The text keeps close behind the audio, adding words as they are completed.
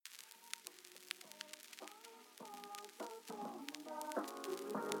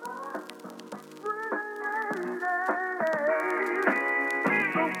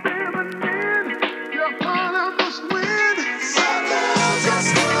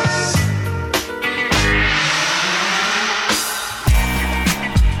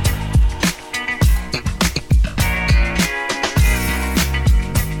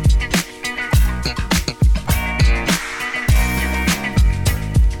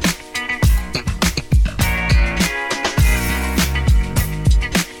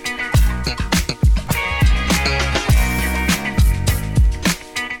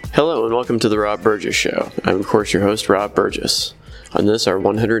welcome to the Rob Burgess Show. I'm, of course, your host, Rob Burgess. On this, our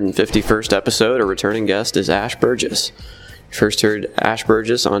 151st episode, our returning guest is Ash Burgess. You first heard Ash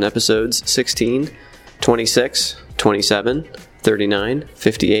Burgess on episodes 16, 26, 27, 39,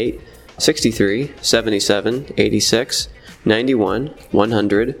 58, 63, 77, 86, 91,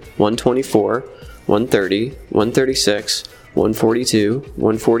 100, 124, 130, 136, 142,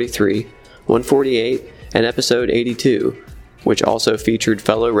 143, 148, and episode 82, which also featured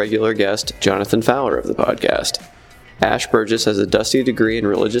fellow regular guest Jonathan Fowler of the podcast. Ash Burgess has a dusty degree in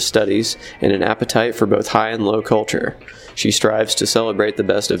religious studies and an appetite for both high and low culture. She strives to celebrate the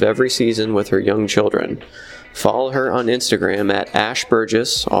best of every season with her young children. Follow her on Instagram at Ash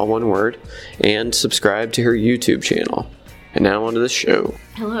Burgess, all one word, and subscribe to her YouTube channel. And now on to the show.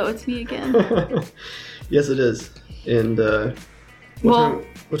 Hello, it's me again. Yes, it is. And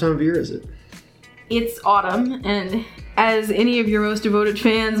what time of year is it? It's autumn, and as any of your most devoted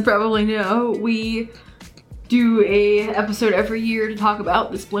fans probably know, we do a episode every year to talk about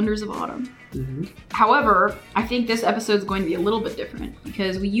the splendors of autumn. Mm-hmm. However, I think this episode is going to be a little bit different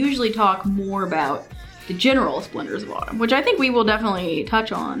because we usually talk more about the general splendors of autumn, which I think we will definitely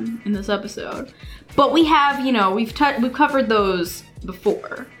touch on in this episode. But we have, we've covered those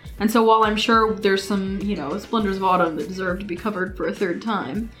before. And so while I'm sure there's some, splendors of autumn that deserve to be covered for a third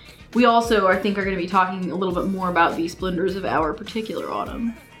time, we also, I think, are going to be talking a little bit more about the splendors of our particular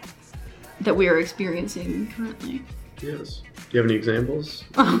autumn that we are experiencing currently. Yes. Do you have any examples?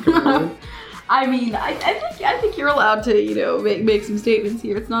 I mean, I think you're allowed to, make some statements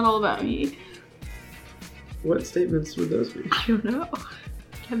here. It's not all about me. What statements would those be? I don't know.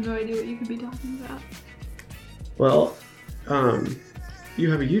 I have no idea what you could be talking about. Well,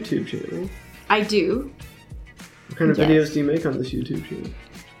 you have a YouTube channel. I do. What kind of videos do you make on this YouTube channel?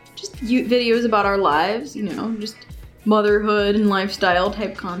 Just videos about our lives, just motherhood and lifestyle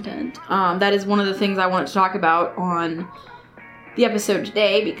type content. That is one of the things I wanted to talk about on the episode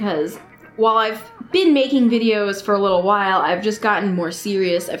today because while I've been making videos for a little while, I've just gotten more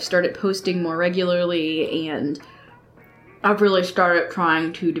serious. I've started posting more regularly and I've really started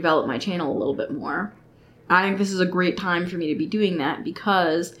trying to develop my channel a little bit more. I think this is a great time for me to be doing that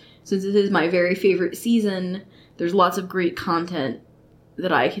because since this is my very favorite season, there's lots of great content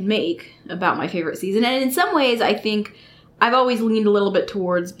that I can make about my favorite season. And in some ways, I think I've always leaned a little bit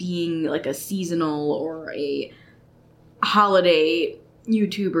towards being like a seasonal or a holiday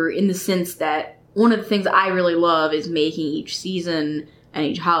YouTuber in the sense that one of the things I really love is making each season and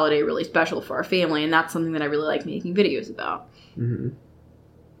each holiday really special for our family. And that's something that I really like making videos about. Mm-hmm.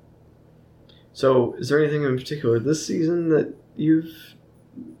 So is there anything in particular this season that you've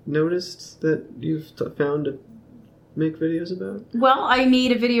noticed that you've found to make videos about? Well, I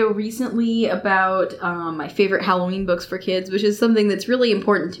made a video recently about my favorite Halloween books for kids, which is something that's really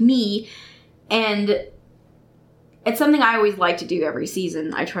important to me. And it's something I always like to do every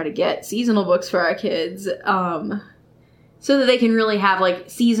season. I try to get seasonal books for our kids so that they can really have like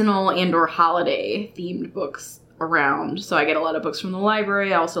seasonal and or holiday themed books around. So I get a lot of books from the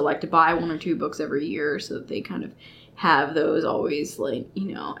library. I also like to buy 1 or 2 books every year so that they kind of have those always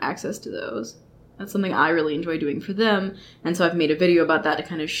access to those. That's something I really enjoy doing for them. And so I've made a video about that to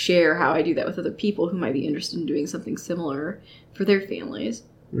kind of share how I do that with other people who might be interested in doing something similar for their families.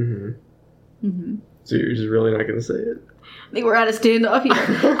 Mm-hmm. Mm-hmm. So you're just really not going to say it? I think we're at a standoff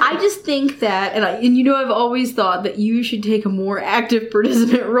here. I just think that, and I've always thought that you should take a more active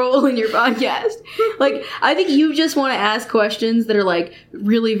participant role in your podcast. I think you just want to ask questions that are,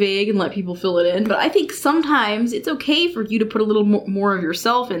 really vague and let people fill it in. But I think sometimes it's okay for you to put a little more of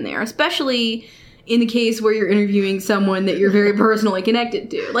yourself in there, especially in the case where you're interviewing someone that you're very personally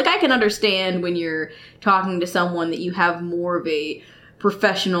connected to. I can understand when you're talking to someone that you have more of a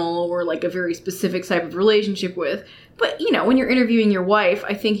professional or a very specific type of relationship with. But, when you're interviewing your wife,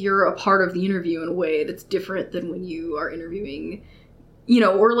 I think you're a part of the interview in a way that's different than when you are interviewing,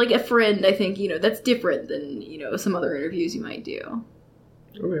 or a friend. I think, that's different than, some other interviews you might do.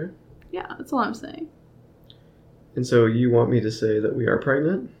 Okay. Yeah, that's all I'm saying. And so you want me to say that we are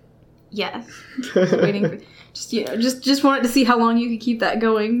pregnant? Yes. Just waiting for, just wanted to see how long you could keep that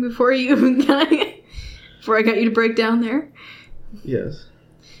going before before I got you to break down there. Yes.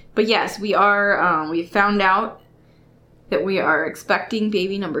 But yes, we are, we found out that we are expecting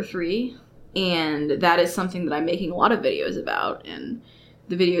baby number 3, and that is something that I'm making a lot of videos about, and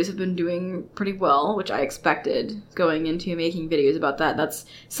the videos have been doing pretty well, which I expected going into making videos about that. That's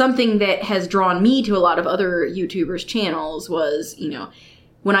something that has drawn me to a lot of other YouTubers' channels was,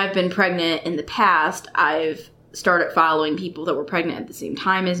 when I've been pregnant in the past, I've started following people that were pregnant at the same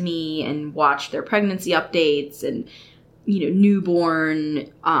time as me and watched their pregnancy updates and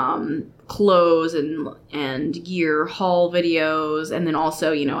newborn clothes and gear haul videos, and then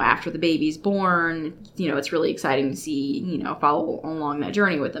also, after the baby's born, it's really exciting to see, follow along that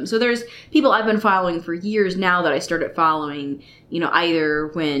journey with them. So there's people I've been following for years now that I started following, either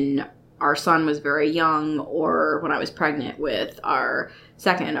when our son was very young or when I was pregnant with our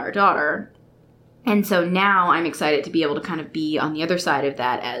daughter. And so now I'm excited to be able to kind of be on the other side of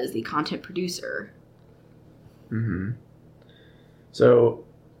that as the content producer. Mm-hmm. So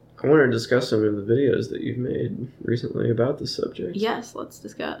I want to discuss some of the videos that you've made recently about this subject. Yes, let's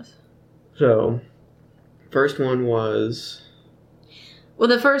discuss. So, first one was... Well,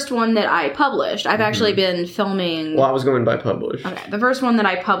 the first one that I published, I've actually been filming... Well, I was going by published. Okay, the first one that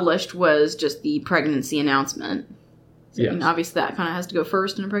I published was just the pregnancy announcement. So, yes. Obviously that kind of has to go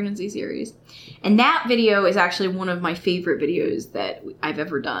first in a pregnancy series. And that video is actually one of my favorite videos that I've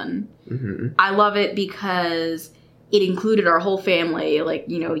ever done. Mm-hmm. I love it because it included our whole family, like,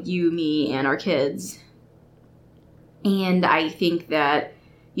 you, me, and our kids. And I think that,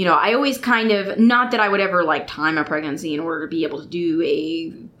 I always kind of, not that I would ever, time a pregnancy in order to be able to do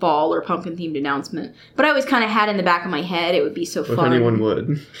a fall or pumpkin-themed announcement, but I always kind of had in the back of my head it would be so fun. If anyone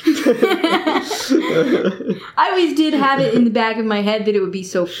would. I always did have it in the back of my head that it would be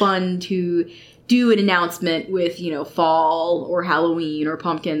so fun to do an announcement with, fall or Halloween or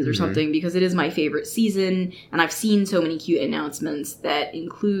pumpkins or something, because it is my favorite season, and I've seen so many cute announcements that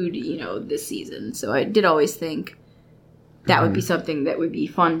include, this season. So I did always think that would be something that would be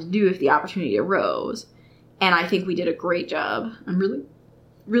fun to do if the opportunity arose. And I think we did a great job. I'm really,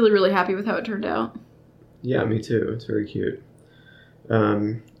 really, really happy with how it turned out. Yeah, me too. It's very cute.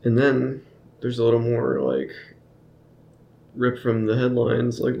 And then there's a little more, ripped from the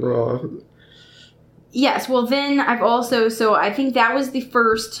headlines, raw. Yes, well then I've also, so I think that was the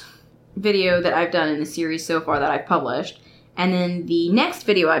first video that I've done in the series so far that I've published. And then the next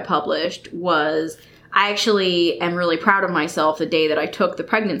video I published was, I actually am really proud of myself the day that I took the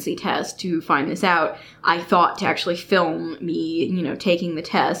pregnancy test to find this out. I thought to actually film me, taking the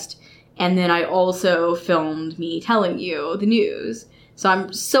test. And then I also filmed me telling you the news. So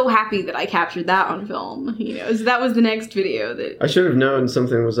I'm so happy that I captured that on film, so that was the next video that... I should have known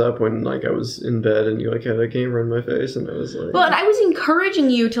something was up when, I was in bed and you, had a camera in my face and I was like... Well, and I was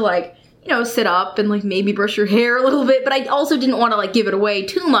encouraging you to, sit up and, maybe brush your hair a little bit, but I also didn't want to, give it away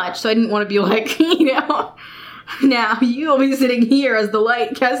too much, so I didn't want to be now you'll be sitting here as the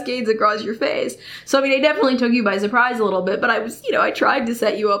light cascades across your face. So, I definitely took you by surprise a little bit, but I was, I tried to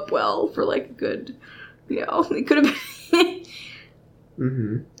set you up well for, a good, it could have been...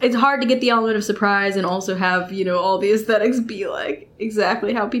 Mm-hmm. It's hard to get the element of surprise and also have, all the aesthetics be,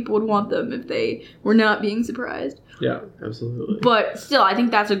 exactly how people would want them if they were not being surprised. Yeah, absolutely. But still, I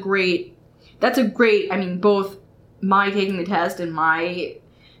think that's a great, both my taking the test and my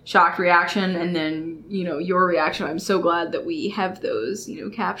shocked reaction and then, your reaction. I'm so glad that we have those,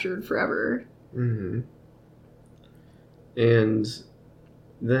 captured forever. Mm-hmm. And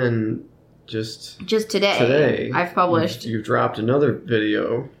then just today, I've published. You've dropped another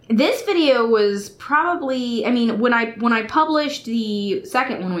video. This video was probably, when I published the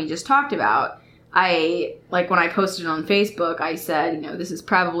second one we just talked about, when I posted it on Facebook, I said, this is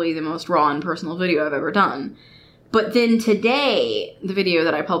probably the most raw and personal video I've ever done. But then today, the video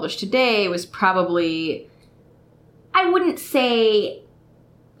that I published today was probably, I wouldn't say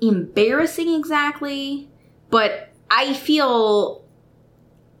embarrassing exactly, but I feel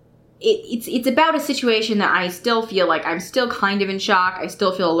it's about a situation that I still feel like I'm still kind of in shock. I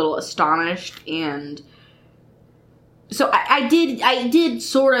still feel a little astonished, and so I did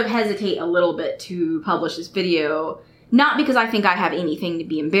sort of hesitate a little bit to publish this video, not because I think I have anything to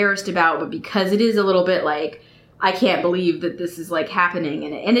be embarrassed about, but because it is a little bit I can't believe that this is happening,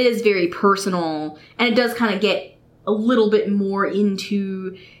 and it is very personal, and it does kind of get a little bit more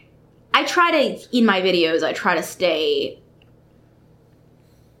into, in my videos, I try to stay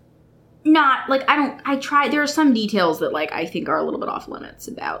not, there are some details that, I think are a little bit off limits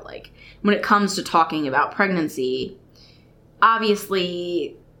about, when it comes to talking about pregnancy.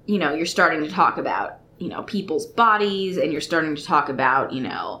 Obviously, you're starting to talk about, people's bodies, and you're starting to talk about,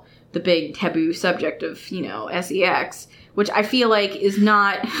 the big taboo subject of, sex, which I feel like is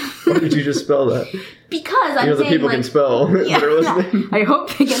not... Why did you just spell that? Because I'm saying, the people can spell. Yeah, I hope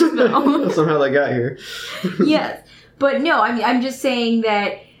they can spell. Somehow they got here. Yes. But no, I'm just saying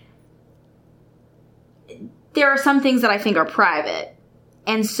that there are some things that I think are private.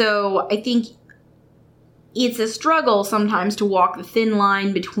 And so I think it's a struggle sometimes to walk the thin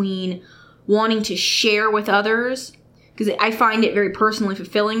line between wanting to share with others, because I find it very personally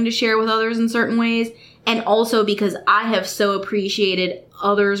fulfilling to share with others in certain ways, And also because I have so appreciated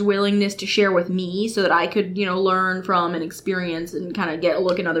others' willingness to share with me so that I could, learn from and experience and kind of get a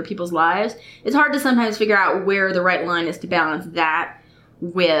look in other people's lives. It's hard to sometimes figure out where the right line is to balance that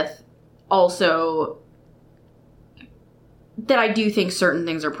with also that I do think certain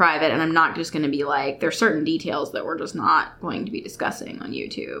things are private, and I'm not just going to be like, there's certain details that we're just not going to be discussing on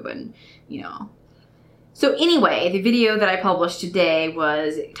YouTube, and, So anyway, the video that I published today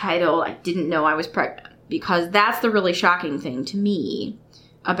was titled, I Didn't Know I Was Pregnant, because that's the really shocking thing to me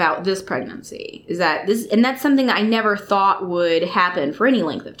about this pregnancy, is that and that's something that I never thought would happen for any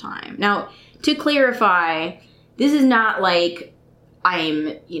length of time. Now, to clarify, this is not like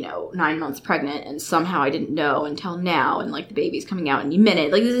I'm, 9 months pregnant and somehow I didn't know until now and like the baby's coming out any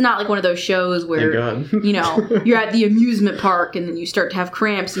minute. Like this is not like one of those shows where, you're at the amusement park and then you start to have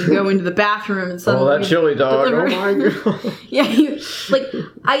cramps and you go into the bathroom and suddenly... Oh, that chili dog. Oh my God. Yeah,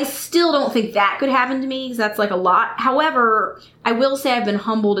 I still don't think that could happen to me because that's like a lot. However, I will say I've been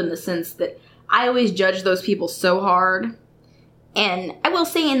humbled in the sense that I always judge those people so hard. And I will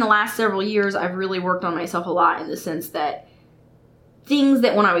say in the last several years, I've really worked on myself a lot in the sense that things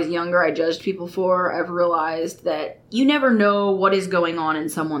that when I was younger I judged people for, I've realized that you never know what is going on in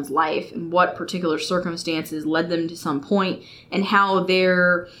someone's life and what particular circumstances led them to some point and how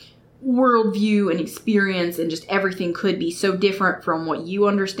their worldview and experience and just everything could be so different from what you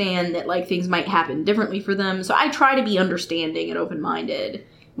understand that like things might happen differently for them. So I try to be understanding and open-minded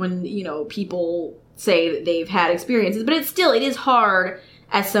when, people say that they've had experiences, but it is hard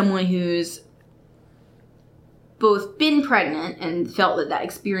as someone who's both been pregnant and felt that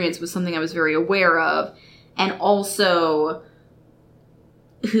experience was something I was very aware of, and also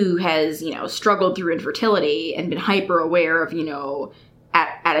who has, struggled through infertility and been hyper aware of,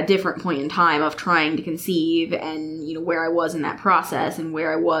 at a different point in time of trying to conceive and, where I was in that process and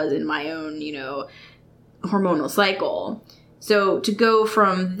where I was in my own, hormonal cycle. So to go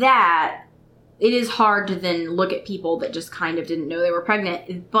from that, it is hard to then look at people that just kind of didn't know they were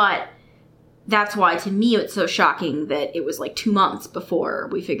pregnant, but that's why, to me, it's so shocking that it was like 2 months before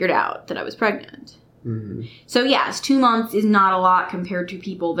we figured out that I was pregnant. Mm-hmm. So, yes, 2 months is not a lot compared to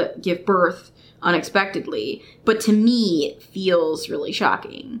people that give birth unexpectedly. But to me, it feels really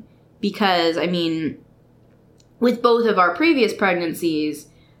shocking. Because, with both of our previous pregnancies,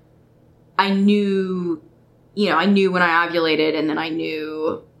 I knew when I ovulated, and then I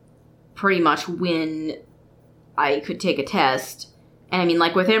knew pretty much when I could take a test. And,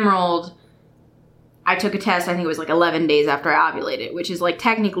 like, with Emerald, I took a test, I think it was like 11 days after I ovulated, which is like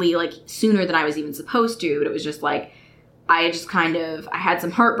technically like sooner than I was even supposed to, but it was just like, I had some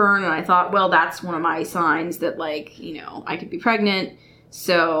heartburn and I thought, well, that's one of my signs that like, I could be pregnant.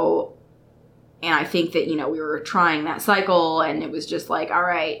 So, and I think that, we were trying that cycle and it was just like, all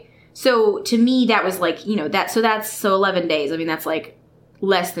right. So to me, that was like, that's 11 days. That's like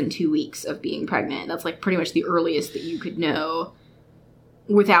less than 2 weeks of being pregnant. That's like pretty much the earliest that you could know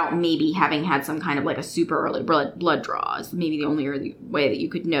without maybe having had some kind of like a super early blood draw. Is maybe the only way that you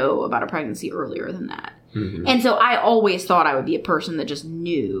could know about a pregnancy earlier than that. Mm-hmm. And so I always thought I would be a person that just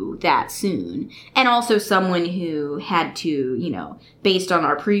knew that soon. And also someone who had to, based on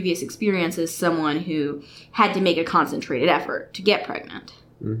our previous experiences, someone who had to make a concentrated effort to get pregnant.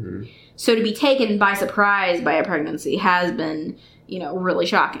 Mm-hmm. So to be taken by surprise by a pregnancy has been, really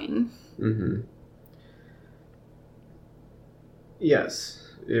shocking. Mm-hmm. Yes.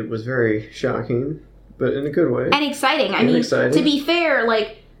 It was very shocking, but in a good way. And exciting. Exciting. To be fair,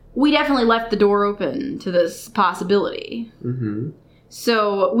 like, we definitely left the door open to this possibility. Mm-hmm.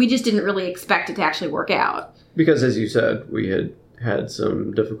 So we just didn't really expect it to actually work out. Because, as you said, we had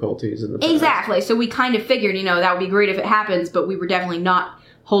some difficulties in the past. Exactly. So we kind of figured, that would be great if it happens, but we were definitely not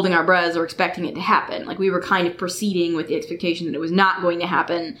holding our breaths or expecting it to happen. Like, we were kind of proceeding with the expectation that it was not going to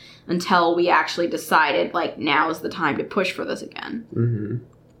happen until we actually decided, like, now is the time to push for this again. Mm-hmm.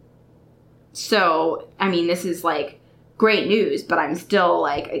 So, this is, like, great news, but I'm still,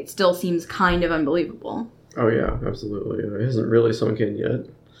 like, it still seems kind of unbelievable. Oh, yeah, absolutely. It hasn't really sunk in yet.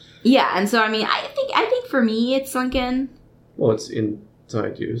 Yeah, and so, I think for me it's sunk in. Well, it's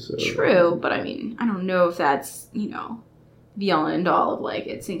inside you, so... True, but, I don't know if that's, be all and end all of like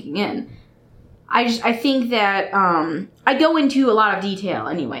it sinking in. I think that I go into a lot of detail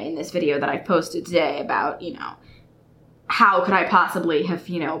anyway in this video that I've posted today about, how could I possibly have,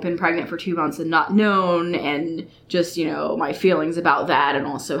 been pregnant for 2 months and not known, and just, my feelings about that, and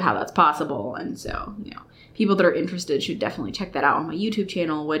also how that's possible. And so, people that are interested should definitely check that out on my YouTube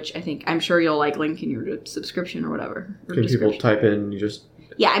channel, which I'm sure you'll like link in your subscription or whatever. Can people type in just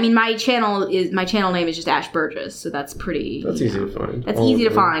Yeah, I mean, my channel name is just Ash Burgess, so that's pretty... That's easy to find. That's easy to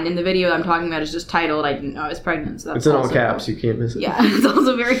find, and the video I'm talking about is just titled, I didn't know I was pregnant, so that's it's in all caps, you can't miss it. Yeah, it's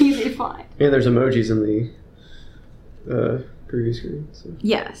also very easy to find. And there's emojis in the preview screen, so...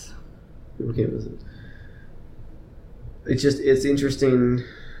 Yes. People can't miss it. It's interesting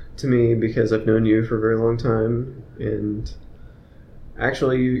to me because I've known you for a very long time, and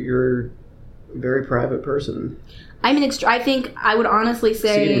actually you're a very private person. I think I would honestly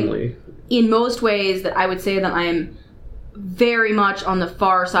say, Exceedingly. In most ways, that I would say that I am very much on the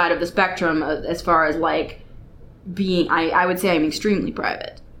far side of the spectrum as far as, like, being, I would say I'm extremely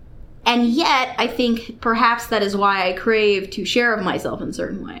private. And yet, I think perhaps that is why I crave to share of myself in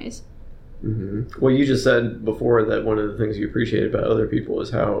certain ways. Mm-hmm. Well, you just said before that one of the things you appreciate about other people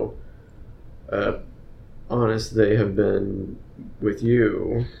is how honest they have been with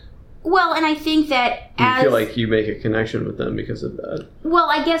you. Well, and I think that you feel like you make a connection with them because of that.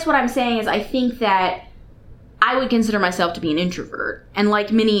 Well, I guess what I'm saying is I think that I would consider myself to be an introvert. And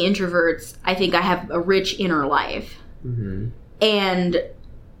like many introverts, I think I have a rich inner life. Mm-hmm. And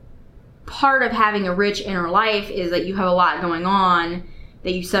part of having a rich inner life is that you have a lot going on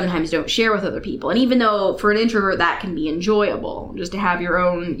that you sometimes don't share with other people. And even though for an introvert that can be enjoyable, just to have your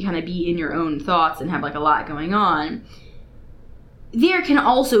own, kind of be in your own thoughts and have like a lot going on, there can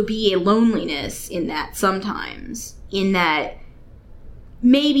also be a loneliness in that sometimes, in that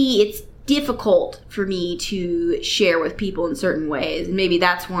maybe it's difficult for me to share with people in certain ways, and maybe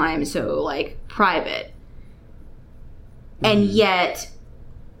that's why I'm so, like, private. Mm-hmm. And yet,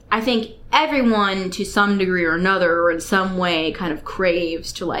 I think everyone, to some degree or another, or in some way, kind of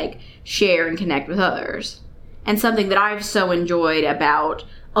craves to, like, share and connect with others. And something that I've so enjoyed about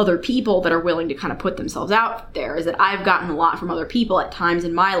other people that are willing to kind of put themselves out there is that I've gotten a lot from other people at times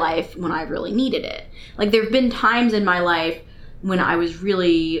in my life when I've really needed it. Like, there have been times in my life when I was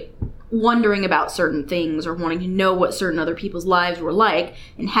really wondering about certain things or wanting to know what certain other people's lives were like,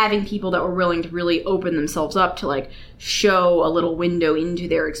 and having people that were willing to really open themselves up to, like, show a little window into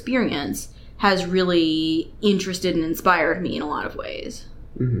their experience has really interested and inspired me in a lot of ways.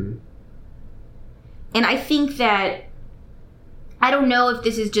 Mm-hmm. And I think that, I don't know if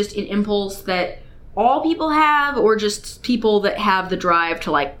this is just an impulse that all people have, or just people that have the drive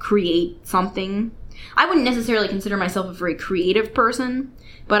to, like, create something. I wouldn't necessarily consider myself a very creative person,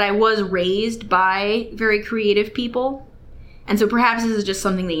 but I was raised by very creative people. And so perhaps this is just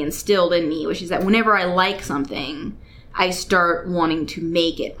something they instilled in me, which is that whenever I like something, I start wanting to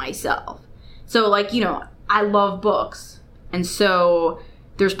make it myself. So, like, you know, I love books. And so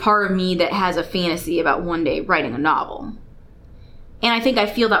there's part of me that has a fantasy about one day writing a novel. And I think I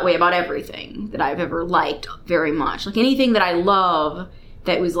feel that way about everything that I've ever liked very much. Like, anything that I love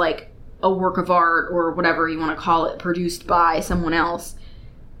that was, like, a work of art or whatever you want to call it, produced by someone else,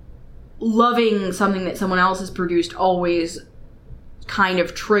 loving something that someone else has produced always kind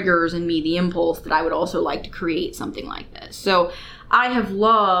of triggers in me the impulse that I would also like to create something like this. So I have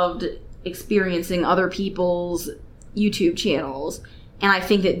loved experiencing other people's YouTube channels, and I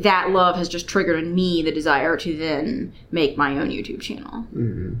think that that love has just triggered in me the desire to then make my own YouTube channel.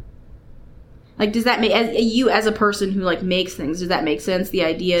 Mm-hmm. Like, does that make, as a person who, like, makes things, does that make sense? The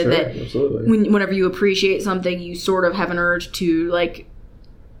idea Sure, that absolutely. whenever you appreciate something, you sort of have an urge to, like,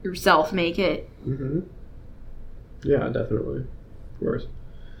 yourself make it. Mm-hmm. Yeah, definitely. Of course.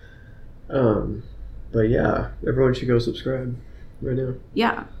 But yeah, everyone should go subscribe right now.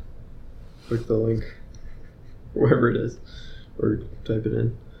 Yeah. Click the link, wherever it is, or type it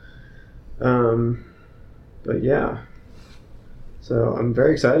in. But yeah. So I'm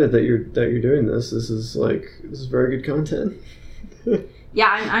very excited that you're doing this. This is very good content. Yeah,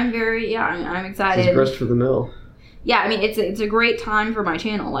 I'm excited. This is grist for the mill. Yeah, I mean, it's a great time for my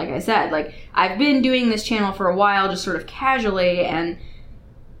channel, like I said. Like, I've been doing this channel for a while, just sort of casually, and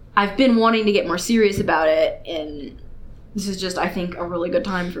I've been wanting to get more serious about it, and this is just, I think, a really good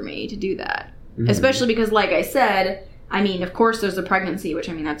time for me to do that. Mm-hmm. Especially because, like I said, I mean, of course there's a pregnancy, which,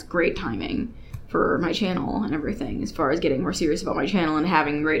 I mean, that's great timing for my channel and everything, as far as getting more serious about my channel and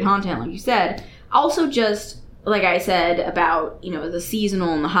having great content, like you said. Also, just, like I said, about, you know, the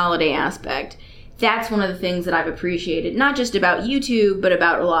seasonal and the holiday aspect, that's one of the things that I've appreciated, not just about YouTube, but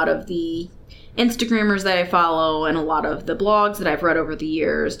about a lot of the Instagrammers that I follow and a lot of the blogs that I've read over the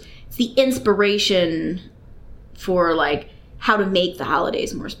years. It's the inspiration for, like, how to make the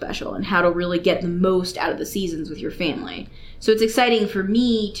holidays more special and how to really get the most out of the seasons with your family. So it's exciting for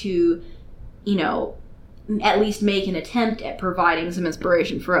me to, you know, at least make an attempt at providing some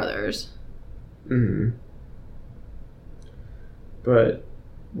inspiration for others. Mm-hmm. But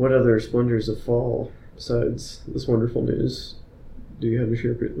what other splendors of fall, besides this wonderful news, do you have to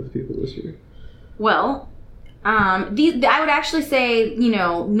share with people this year? Well, I would actually say,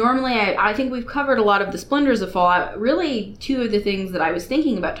 normally I think we've covered a lot of the splendors of fall. Really, two of the things that I was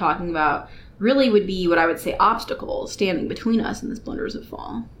thinking about talking about really would be what I would say obstacles standing between us and the splendors of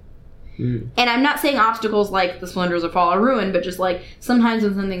fall. And I'm not saying obstacles like the splendors of fall are ruined, but just like sometimes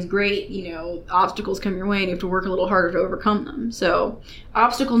when something's great, obstacles come your way and you have to work a little harder to overcome them. So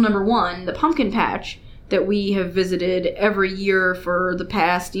obstacle number 1, the pumpkin patch that we have visited every year for the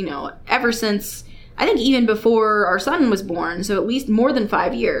past, ever since, I think even before our son was born, so at least more than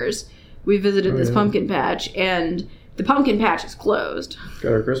 5 years, we visited this pumpkin patch, and the pumpkin patch is closed.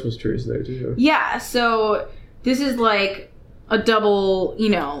 Got our Christmas trees there too. Yeah, so this is like a double,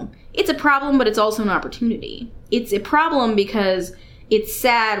 it's a problem, but it's also an opportunity. It's a problem because it's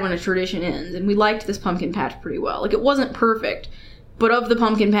sad when a tradition ends, and we liked this pumpkin patch pretty well. Like, it wasn't perfect, but of the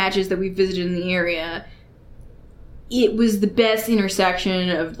pumpkin patches that we visited in the area, it was the best intersection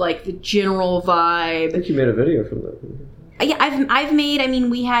of, like, the general vibe. I think you made a video from that. Yeah,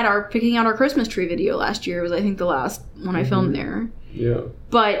 we had picking out our Christmas tree video last year. It was, I think, the last one I filmed there. Yeah.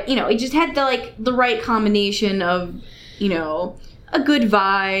 But, it just had the right combination of, a good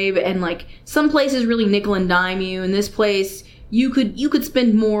vibe, and like some places really nickel and dime you, and this place you could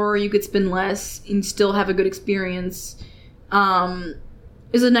spend more, you could spend less, and still have a good experience.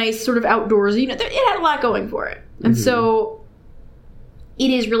 Is a nice sort of outdoors, it had a lot going for it. And so it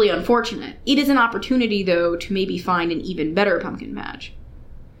is really unfortunate. It is an opportunity, though, to maybe find an even better pumpkin patch.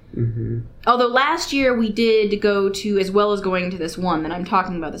 Although last year we did go to, as well as going to this one that I'm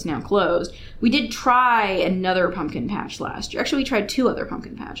talking about that's now closed, we did try another pumpkin patch last year. Actually, we tried 2 other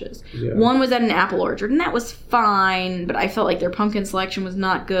pumpkin patches. Yeah. One was at an apple orchard, and that was fine, but I felt like their pumpkin selection was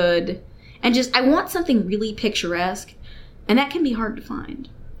not good. And just, I want something really picturesque, and that can be hard to find.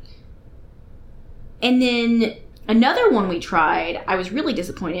 And then another one we tried, I was really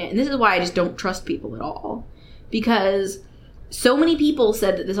disappointed, and this is why I just don't trust people at all. Because so many people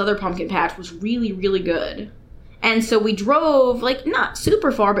said that this other pumpkin patch was really, really good. And so we drove, not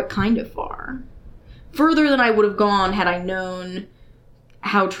super far, but kind of far. Further than I would have gone had I known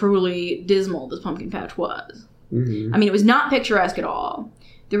how truly dismal this pumpkin patch was. It was not picturesque at all.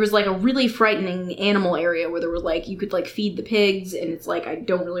 There was, a really frightening animal area where there was, you could, feed the pigs, and it's I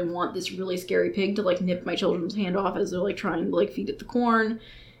don't really want this really scary pig to, nip my children's hand off as they're, trying to, feed it the corn.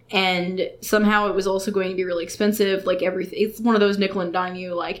 And somehow it was also going to be really expensive, everything. It's one of those nickel and dime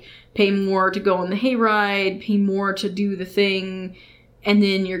you, pay more to go on the hayride, pay more to do the thing, and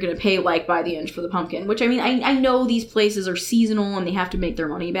then you're going to pay, by the inch for the pumpkin. Which, I know these places are seasonal and they have to make their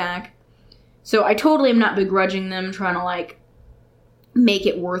money back. So I totally am not begrudging them trying to, make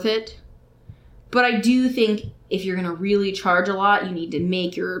it worth it. But I do think if you're going to really charge a lot, you need to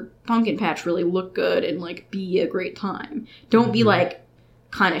make your pumpkin patch really look good and, be a great time. Don't be,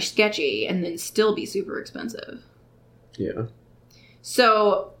 kind of sketchy and then still be super expensive. Yeah.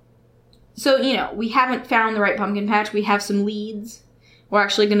 So we haven't found the right pumpkin patch. We have some leads. We're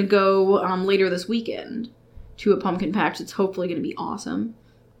actually going to go later this weekend to a pumpkin patch that's hopefully going to be awesome.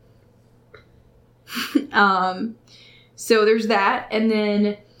 So there's that. And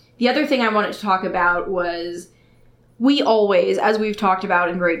then the other thing I wanted to talk about was we always, as we've talked about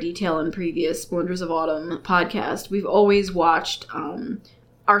in great detail in previous Splendors of Autumn podcast, we've always watched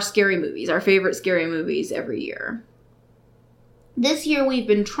our scary movies, our favorite scary movies every year. This year we've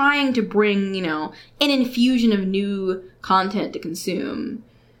been trying to bring, an infusion of new content to consume.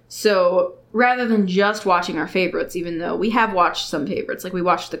 So rather than just watching our favorites, even though we have watched some favorites, we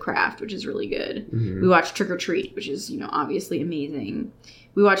watched The Craft, which is really good. We watched Trick or Treat, which is, obviously amazing.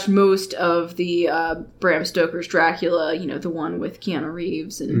 We watched most of the Bram Stoker's Dracula, the one with Keanu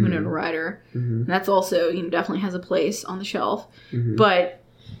Reeves and Winona Ryder. And that's also, definitely has a place on the shelf. But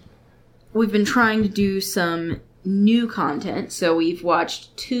we've been trying to do some new content. So we've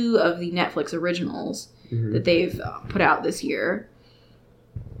watched 2 of the Netflix originals that they've put out this year.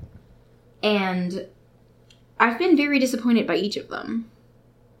 And I've been very disappointed by each of them.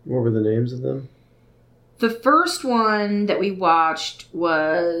 What were the names of them? The first one that we watched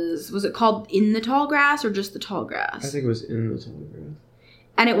was it called In the Tall Grass or just The Tall Grass? I think it was In the Tall Grass.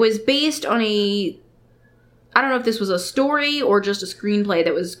 And it was based on I don't know if this was a story or just a screenplay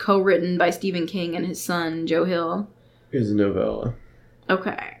that was co-written by Stephen King and his son, Joe Hill. It was a novella.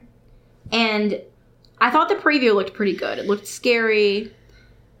 Okay. And I thought the preview looked pretty good. It looked scary.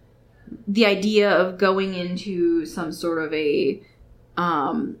 The idea of going into some sort of a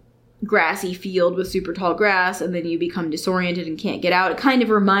grassy field with super tall grass and then you become disoriented and can't get out. It kind of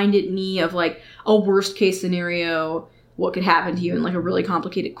reminded me of a worst case scenario, what could happen to you in a really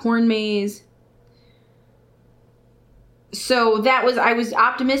complicated corn maze. So I was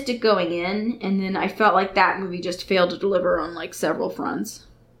optimistic going in, and then I felt like that movie just failed to deliver on, like, several fronts.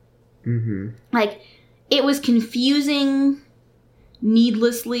 Mm-hmm. Like, it was confusing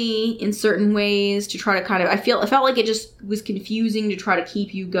needlessly in certain ways to try to kind of... I felt like it just was confusing to try to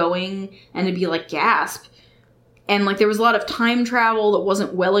keep you going and to be like, gasp. And, like, there was a lot of time travel that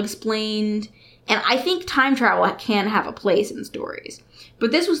wasn't well explained. And I think time travel can have a place in stories.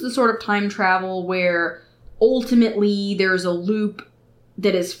 But this was the sort of time travel where ultimately there's a loop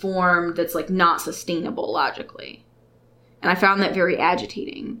that is formed that's, like, not sustainable logically. And I found that very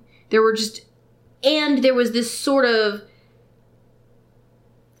agitating. There was this sort of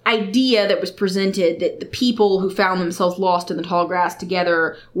idea that was presented that the people who found themselves lost in the tall grass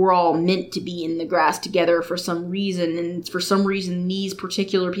together were all meant to be in the grass together for some reason, and for some reason these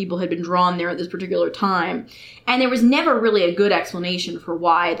particular people had been drawn there at this particular time. And there was never really a good explanation for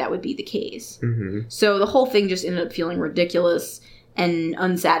why that would be the case. Mm-hmm. So the whole thing just ended up feeling ridiculous and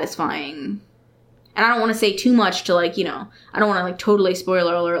unsatisfying. And I don't want to say too much to, like, you know, I don't want to, like, totally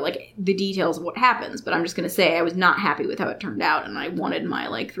spoiler alert, like, the details of what happens, but I'm just going to say I was not happy with how it turned out, and I wanted my,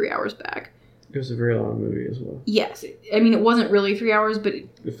 like, 3 hours back. It was a very long movie as well. Yes. I mean, it wasn't really 3 hours, but It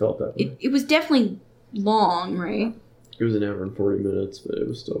felt that way. it was definitely long, right? It was an hour and 40 minutes, but it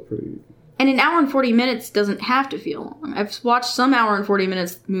was still pretty... And an hour and 40 minutes doesn't have to feel long. I've watched some hour and 40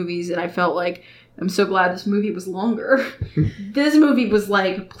 minutes movies, and I felt like, I'm so glad this movie was longer. This movie was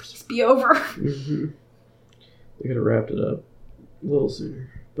like, please be over. Mm-hmm. They could have wrapped it up a little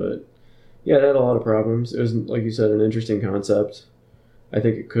sooner. But, yeah, it had a lot of problems. It was, like you said, an interesting concept. I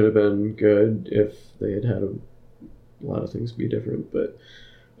think it could have been good if they had a lot of things be different, but...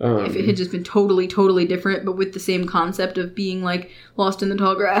 if it had just been totally, totally different, but with the same concept of being, like, lost in the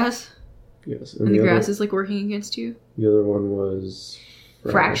tall grass. Yes. And the grass is, like, working against you. The other one was...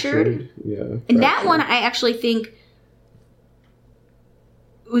 Fractured? Yeah. And that one, I actually think,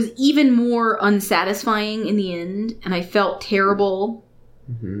 was even more unsatisfying in the end, and I felt terrible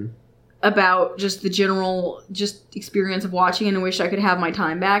about just the general experience of watching, and I wish I could have my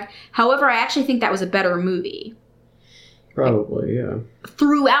time back. However, I actually think that was a better movie. Probably, yeah.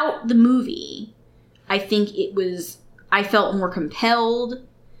 Throughout the movie, I think I felt more compelled.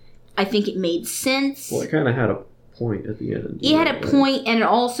 I think it made sense. Well, it kind of had a point at the end. It had a point, and it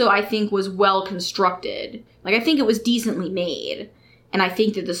also, I think, was well constructed. Like, I think it was decently made. And I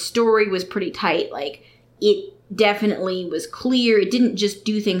think that the story was pretty tight. Like, it definitely was clear. It didn't just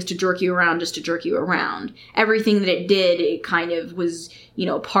do things to jerk you around just to jerk you around. Everything that it did, it kind of was, you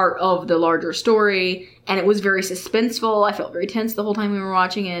know, part of the larger story. And it was very suspenseful. I felt very tense the whole time we were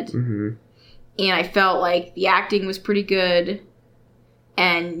watching it. Mm-hmm. And I felt like the acting was pretty good.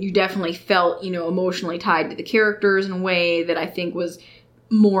 And you definitely felt, you know, emotionally tied to the characters in a way that I think was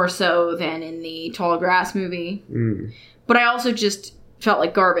more so than in the Tall Grass movie. Mm. But I also just felt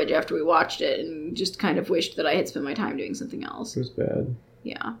like garbage after we watched it and just kind of wished that I had spent my time doing something else. It was bad.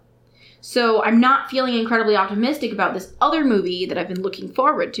 Yeah. So I'm not feeling incredibly optimistic about this other movie that I've been looking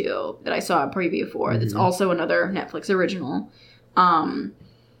forward to that I saw a preview for. That's also another Netflix original. I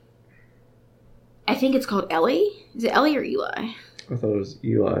think it's called Ellie. Is it Ellie or Eli? I thought it was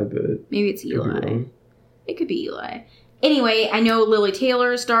Eli, but... Maybe it's Eli. It could be Eli. Anyway, I know Lily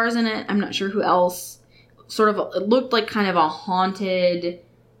Taylor stars in it. I'm not sure who else. It looked like kind of a haunted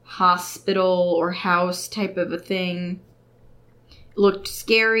hospital or house type of a thing. It looked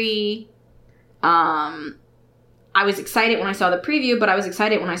scary. I was excited when I saw the preview, but I was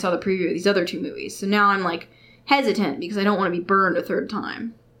excited when I saw the preview of these other two movies. So now I'm, like, hesitant because I don't want to be burned a third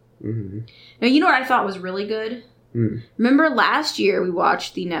time. Mm-hmm. Now, you know what I thought was really good? Mm. Remember last year we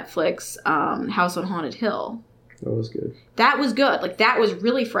watched the Netflix House on Haunted Hill? That was good. That was good. Like, that was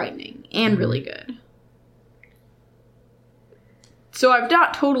really frightening and really good. So I've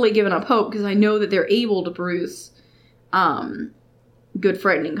not totally given up hope because I know that they're able to produce good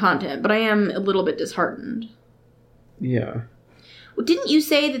frightening content, but I am a little bit disheartened. Yeah. Well, didn't you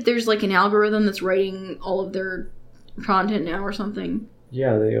say that there's, like, an algorithm that's writing all of their content now or something?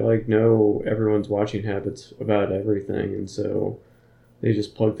 Yeah, they, like, know everyone's watching habits about everything, and so they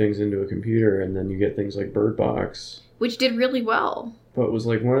just plug things into a computer, and then you get things like Bird Box. Which did really well. But it was,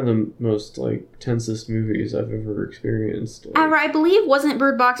 like, one of the most, like, tensest movies I've ever experienced. Like, I believe, wasn't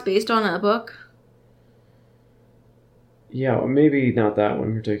Bird Box based on a book? Yeah, well, maybe not that one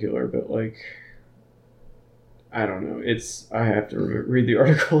in particular, but, like, I don't know. I have to read the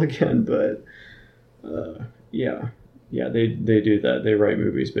article again, but, yeah. Yeah, they do that. They write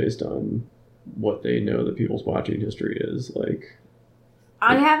movies based on what they know that people's watching history is. Like,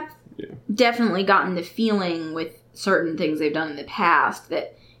 I have definitely gotten the feeling with certain things they've done in the past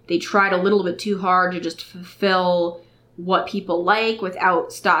that they tried a little bit too hard to just fulfill what people like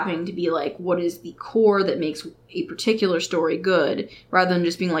without stopping to be like, what is the core that makes a particular story good, rather than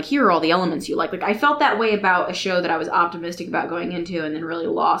just being like, here are all the elements you like. Like, I felt that way about a show that I was optimistic about going into and then really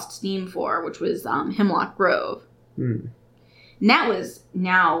lost steam for, which was Hemlock Grove. And that was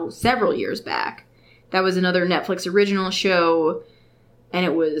now several years back. That was another Netflix original show, and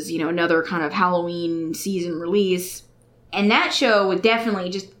it was, another kind of Halloween season release. And that show definitely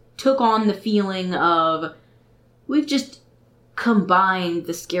just took on the feeling of, we've just combined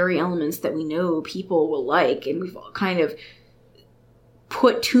the scary elements that we know people will like, and we've kind of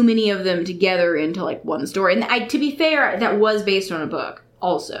put too many of them together into, like, one story. And to be fair, that was based on a book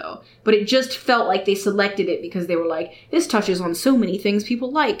also. But it just felt like they selected it because they were like, this touches on so many things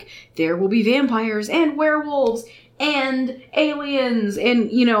people like. There will be vampires and werewolves and aliens and,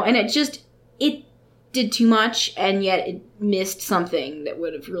 and it did too much, and yet it missed something that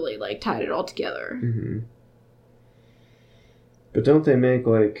would have really, like, tied it all together. Mm-hmm. But don't they make,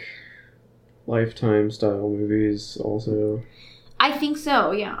 like, Lifetime-style movies also? I think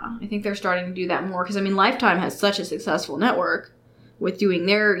so, yeah. I think they're starting to do that more, because, Lifetime has such a successful network with doing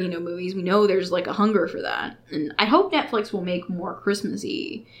their, movies. We know there's, like, a hunger for that. And I hope Netflix will make more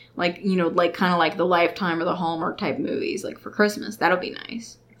Christmassy, like, like, kind of like the Lifetime or the Hallmark type movies, like, for Christmas. That'll be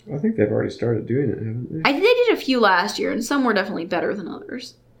nice. I think they've already started doing it, haven't they? I think they did a few last year, and some were definitely better than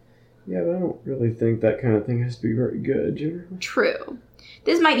others. Yeah, but I don't really think that kind of thing has to be very good, generally. True.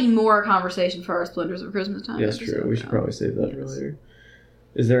 This might be more a conversation for our Splendors of Christmas Time. Yes, true. We should probably save that for later.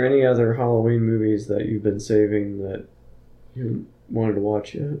 Is there any other Halloween movies that you've been saving that you wanted to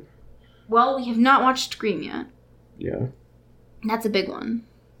watch yet? Well, we have not watched Scream yet. Yeah. That's a big one.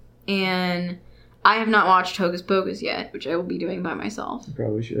 And I have not watched Hocus Pocus yet, which I will be doing by myself. You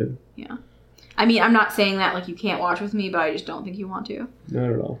probably should. Yeah. I'm not saying that, like, you can't watch with me, but I just don't think you want to.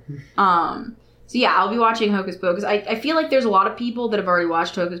 Not at all. So yeah, I'll be watching Hocus Pocus. I feel like there's a lot of people that have already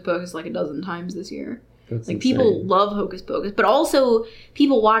watched Hocus Pocus like a dozen times this year. That's like, insane. People love Hocus Pocus, but also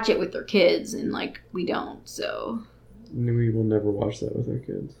people watch it with their kids, and, like, we don't, so... We will never watch that with our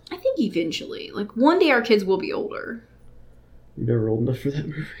kids. I think eventually. Like, one day our kids will be older. You're never old enough for that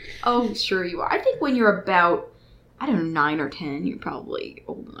movie. Oh, sure you are. I think when you're about, 9 or 10, you're probably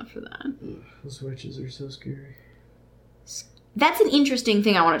old enough for that. Ugh, those witches are so scary. That's an interesting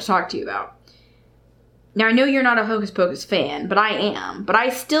thing I want to talk to you about. Now, I know you're not a Hocus Pocus fan, but I am. But I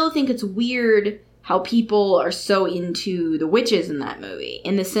still think it's weird how people are so into the witches in that movie,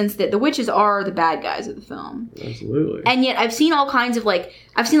 in the sense that the witches are the bad guys of the film. Absolutely. And yet I've seen all kinds of, like,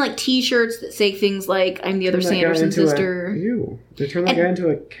 t-shirts that say things like, I'm the other Sanderson sister. Ew. They turn that guy into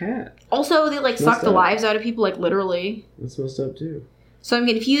a cat. Also, they, like, suck the lives out of people, like, literally. That's messed up, too. So I'm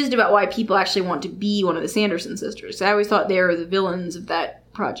confused about why people actually want to be one of the Sanderson sisters. I always thought they were the villains of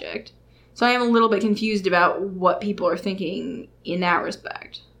that project. So I am a little bit confused about what people are thinking in that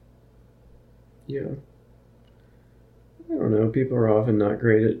respect. Yeah. I don't know. People are often not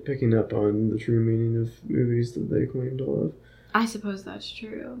great at picking up on the true meaning of movies that they claim to love. I suppose that's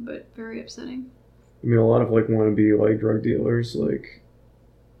true, but very upsetting. I mean, a lot of, like, wannabe, like, drug dealers, like,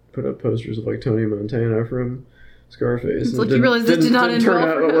 put up posters of, like, Tony Montana from Scarface. It's like you realize this did not end well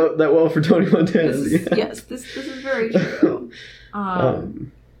for him. That well for Tony Montana. Yes, this is very true.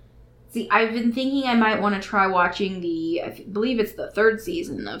 See, I've been thinking I might want to try watching I believe it's the 3rd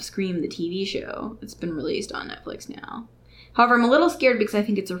season of Scream, the TV show. It's been released on Netflix now. However, I'm a little scared because I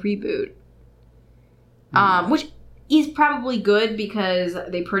think it's a reboot. Which is probably good because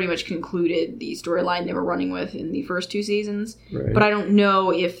they pretty much concluded the storyline they were running with in the first 2 seasons. Right. But I don't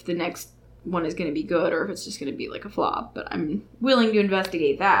know if the next one is going to be good or if it's just going to be like a flop. But I'm willing to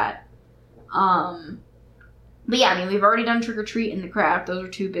investigate that. But yeah, I mean, we've already done Trick or Treat and The Craft. Those are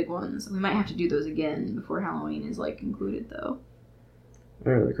 2 big ones. We might have to do those again before Halloween is, like, concluded, though. I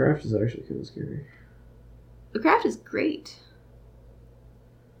don't know, The Craft is actually kind of scary. The Craft is great.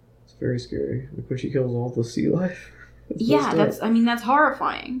 It's very scary. Like when she kills all the sea life. That's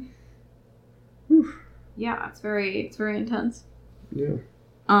horrifying. Whew. Yeah, it's very intense. Yeah.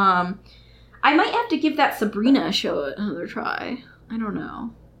 I might have to give that Sabrina show another try. I don't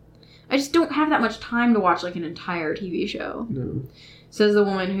know. I just don't have that much time to watch, like, an entire TV show. No. Says the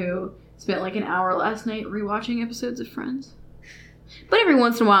woman who spent, like, an hour last night rewatching episodes of Friends. But every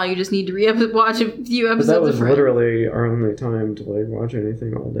once in a while, you just need to watch a few episodes of Friends. That was literally our only time to, like, watch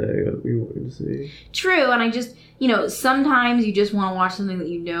anything all day that we wanted to see. True, and I just, sometimes you just want to watch something that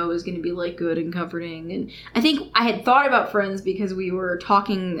you know is going to be, like, good and comforting. And I think I had thought about Friends because we were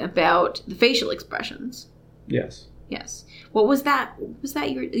talking about the facial expressions. Yes. Yes. What was that?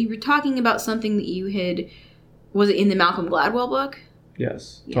 You were talking about something that you had... Was it in the Malcolm Gladwell book?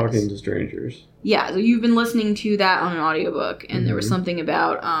 Yes. Yes. Talking to strangers. Yeah, so you've been listening to that on an audiobook, and there was something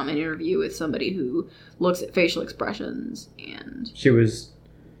about an interview with somebody who looks at facial expressions, and... She was...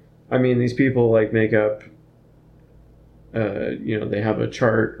 I mean, these people, like, make up... you know, they have a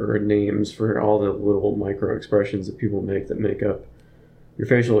chart or names for all the little micro expressions that people make up your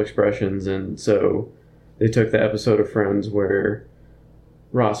facial expressions, and so they took the episode of Friends where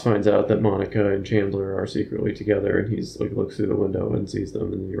Ross finds out that Monica and Chandler are secretly together, and he's like looks through the window and sees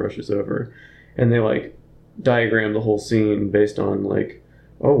them, and he rushes over, and they like diagram the whole scene based on like,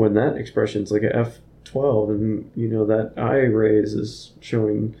 oh, when that expression's like a F12, and you know that eye raise is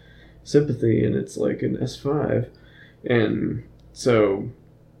showing sympathy, and it's like an S5, and so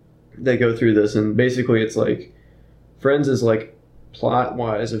they go through this, and basically it's like Friends is like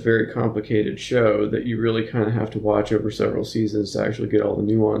plot-wise a very complicated show that you really kind of have to watch over several seasons to actually get all the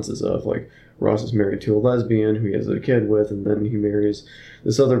nuances of, like, Ross is married to a lesbian who he has a kid with, and then he marries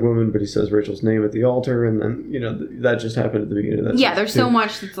this other woman, but he says Rachel's name at the altar, and then, you know, that just happened at the beginning of that season there's too. so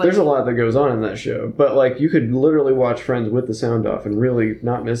much that's like... There's a lot that goes on in that show, but, like, you could literally watch Friends with the sound off and really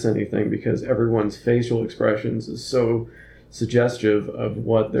not miss anything because everyone's facial expressions is so suggestive of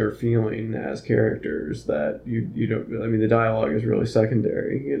what they're feeling as characters that you don't... I mean, the dialogue is really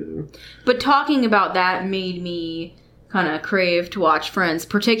secondary, you know. But talking about that made me kind of crave to watch Friends,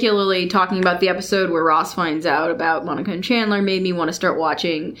 particularly talking about the episode where Ross finds out about Monica and Chandler made me want to start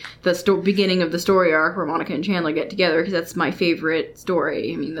watching the beginning of the story arc where Monica and Chandler get together, because that's my favorite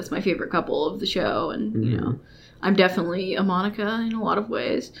story. I mean, that's my favorite couple of the show, and, you know, I'm definitely a Monica in a lot of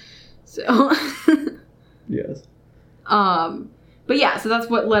ways. So... Yes. But yeah, so that's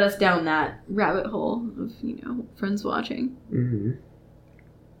what led us down that rabbit hole of, you know, Friends watching. Mm-hmm.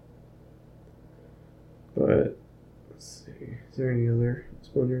 But, let's see. Is there any other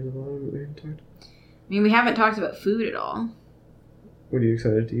splendors of autumn that we haven't talked about? I mean, we haven't talked about food at all. What are you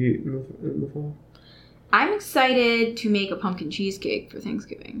excited to eat in the fall? I'm excited to make a pumpkin cheesecake for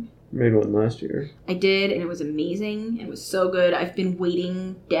Thanksgiving. Made one last year. I did, and it was amazing. It was so good. I've been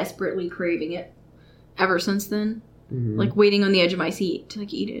waiting, desperately craving it ever since then. Mm-hmm. Like, waiting on the edge of my seat to,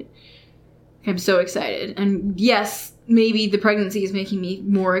 like, eat it. I'm so excited. And yes, maybe the pregnancy is making me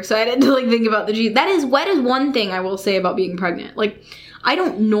more excited to, like, think about the cheese. That is one thing I will say about being pregnant. Like, I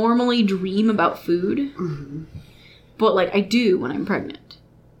don't normally dream about food, but, like, I do when I'm pregnant.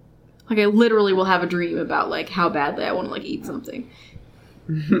 Like, I literally will have a dream about, like, how badly I want to, like, eat something.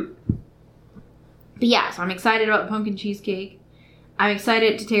 But yeah, so I'm excited about the pumpkin cheesecake. I'm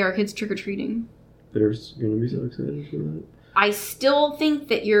excited to take our kids trick-or-treating. They're going to be so excited for that. I still think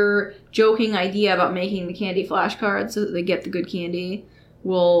that your joking idea about making the candy flashcards so that they get the good candy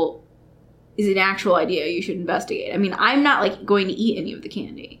is an actual idea you should investigate. I mean, I'm not, like, going to eat any of the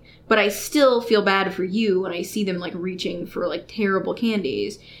candy, but I still feel bad for you when I see them, like, reaching for, like, terrible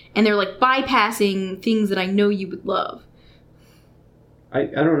candies, and they're, like, bypassing things that I know you would love. I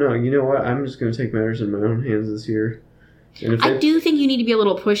don't know. You know what? I'm just going to take matters in my own hands this year. And if I do think you need to be a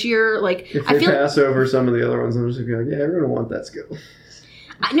little pushier. Like, if they pass over some of the other ones, I'm just going to be like, yeah, everyone will want that skill.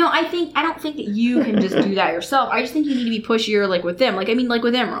 No, I don't think that you can just do that yourself. I just think you need to be pushier, like, with them. Like, I mean, like,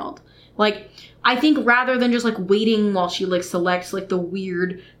 with Emerald. Like, I think rather than just, like, waiting while she, like, selects, like, the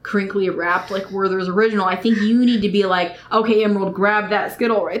weird, crinkly wrapped, like, Werther's Original, I think you need to be like, okay, Emerald, grab that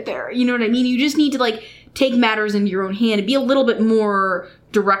Skittle right there. You know what I mean? You just need to, like, take matters into your own hand and be a little bit more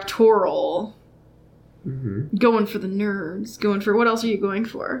directorial. Mm-hmm. Going for the nerds. Going for... What else are you going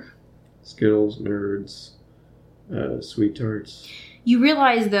for? Skittles, nerds, sweet tarts. You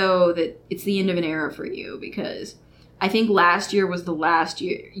realize, though, that it's the end of an era for you, because I think last year was the last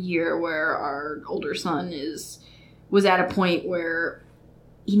year where our older son was at a point where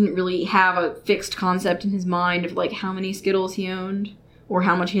he didn't really have a fixed concept in his mind of, like, how many Skittles he owned or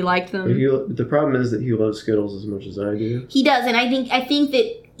how much he liked them. The problem is that he loves Skittles as much as I do. He does, and I think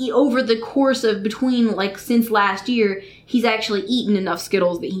that over the course of between, like, since last year, he's actually eaten enough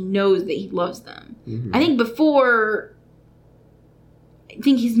Skittles that he knows that he loves them. Mm-hmm. I think before, I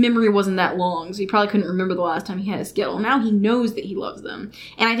think his memory wasn't that long, so he probably couldn't remember the last time he had a Skittle. Now he knows that he loves them.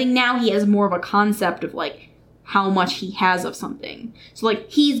 And I think now he has more of a concept of, like, how much he has of something. So, like,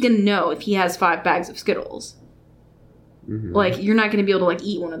 he's gonna know if he has 5 bags of Skittles. Mm-hmm. Like, you're not gonna be able to, like,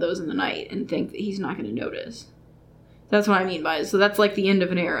 eat one of those in the night and think that he's not gonna notice. That's what I mean by it. So that's, like, the end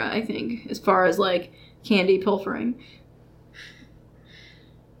of an era, I think, as far as, like, candy pilfering.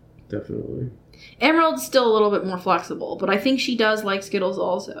 Definitely. Emerald's still a little bit more flexible, but I think she does like Skittles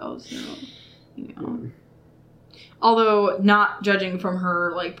also, so, you know. Although, not judging from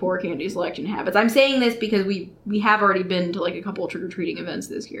her, like, poor candy selection habits. I'm saying this because we have already been to, like, a couple of trick-or-treating events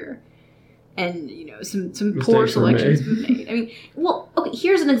this year. And, you know, some poor selections have been made. I mean, well,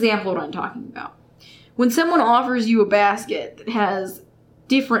 here's an example of what I'm talking about. When someone offers you a basket that has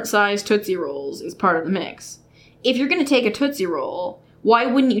different sized Tootsie Rolls as part of the mix, if you're going to take a Tootsie Roll, why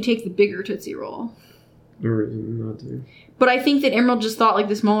wouldn't you take the bigger Tootsie Roll? No reason not to. But I think that Emerald just thought, like,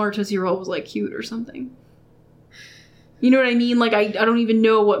 the smaller Tootsie Roll was, like, cute or something. You know what I mean? Like, I don't even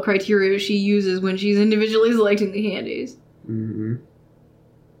know what criteria she uses when she's individually selecting the candies. Mm-hmm.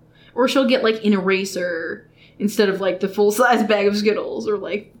 Or she'll get, like, an eraser instead of, like, the full-size bag of Skittles or,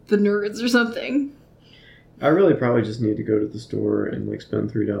 like, the Nerds or something. I really probably just need to go to the store and, like,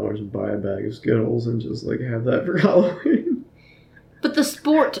 spend $3 and buy a bag of Skittles and just, like, have that for Halloween. But the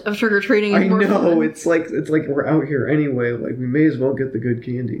sport of trick-or-treating is more fun. I know, it's like we're out here anyway, like, we may as well get the good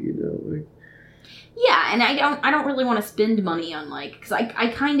candy, you know, like... Yeah, and I don't really want to spend money on, like, because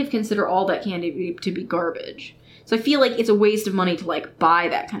I kind of consider all that candy to be garbage. So I feel like it's a waste of money to, like, buy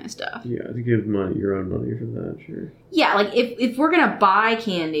that kind of stuff. Yeah, to give your own money for that, sure. Yeah, like, if we're gonna buy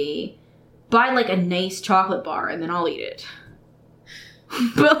candy, buy, like, a nice chocolate bar, and then I'll eat it.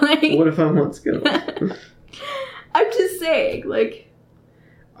 But, like... What if I want Skittles? I'm just saying, like...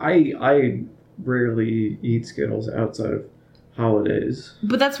 I rarely eat Skittles outside of holidays.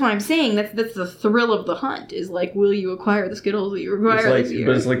 But that's what I'm saying. That's the thrill of the hunt. Is like, will you acquire the Skittles that you require this year?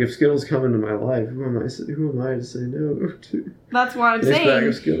 But it's like, if Skittles come into my life, who am I to say no to? That's what I'm saying. Bag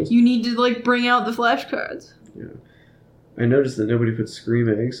of Skittles. You need to, like, bring out the flashcards. Yeah. I noticed that nobody put Scream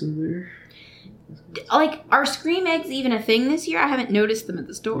eggs in there. Like, are Scream eggs even a thing this year? I haven't noticed them at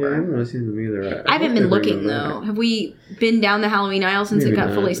the store. Yeah, I haven't really seen them either. I haven't been looking, though. Have we been down the Halloween aisle since it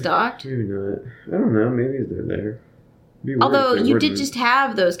got fully stocked? Maybe not. I don't know. Maybe they're there. Although, you did just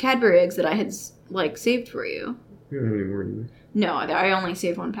have those Cadbury eggs that I had, like, saved for you. We don't have any more either. No, I only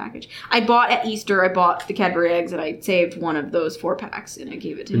saved one package. At Easter, I bought the Cadbury eggs, and I saved one of those 4-packs, and I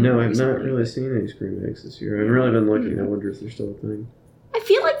gave it to him. No, I've not really seen any Scream eggs this year. I've really been looking. I wonder if they're still a thing. I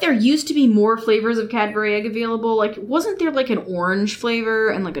feel like there used to be more flavors of Cadbury egg available. Like, wasn't there, like, an orange flavor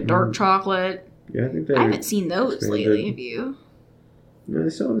and, like, a dark chocolate? Yeah, I think I haven't seen those lately, have you? No, they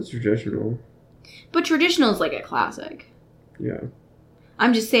still have traditional. But traditional is, like, a classic. Yeah.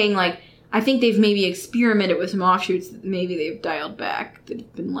 I'm just saying, like, I think they've maybe experimented with some offshoots that maybe they've dialed back that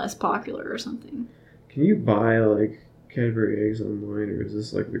have been less popular or something. Can you buy, like, Cadbury eggs online, or is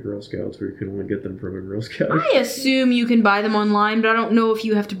this like the Girl Scouts where you can only get them from a Girl Scout? I assume you can buy them online, but I don't know if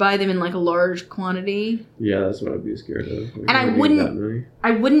you have to buy them in, like, a large quantity. Yeah, that's what I'd be scared of. Like, and I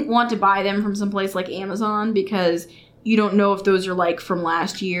wouldn't want to buy them from someplace like Amazon because you don't know if those are, like, from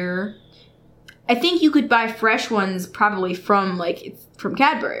last year. I think you could buy fresh ones probably from, like, it's from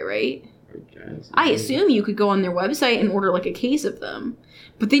Cadbury, right? I assume you could go on their website and order, like, a case of them.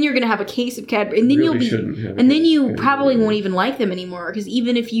 But then you're going to have a case of Cadbury, and then you probably won't even like them anymore, because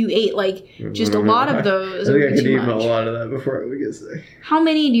even if you ate, like, just a lot of those, I think I could eat a lot of that before I would get sick. How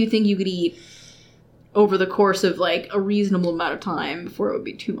many do you think you could eat over the course of, like, a reasonable amount of time before it would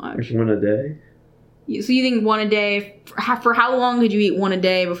be too much? Like one a day? So you think one a day? For how long could you eat one a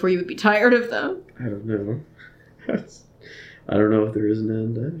day before you would be tired of them? I don't know. I don't know if there is an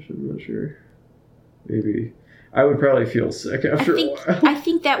end. I'm not sure. Maybe. I would probably feel sick after a while. I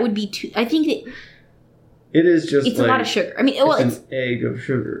think that would be too... I think that... It is just it's like... It's a lot of sugar. I mean, it's an egg of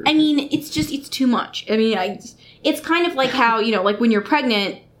sugar. I mean, it's too much. I mean, it's kind of like how, you know, like when you're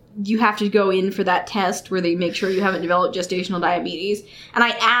pregnant, you have to go in for that test where they make sure you haven't developed gestational diabetes. And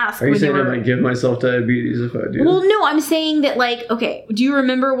I asked... Are you saying I might give myself diabetes if I do? Well, no, I'm saying that, like, okay, do you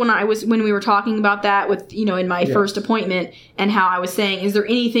remember when we were talking about that with, you know, in my first appointment, and how I was saying, is there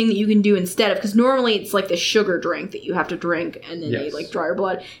anything that you can do instead of, because normally it's like the sugar drink that you have to drink and then they, like, draw your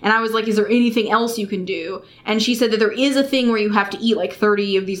blood. And I was like, is there anything else you can do? And she said that there is a thing where you have to eat, like,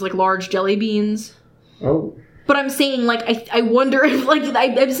 30 of these, like, large jelly beans. Oh. But I'm saying, like, I wonder if, like,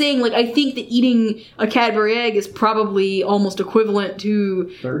 I'm saying, like, I think that eating a Cadbury egg is probably almost equivalent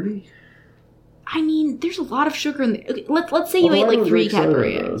to... 30? I mean, there's a lot of sugar in there. Okay, let's say you ate, like, 3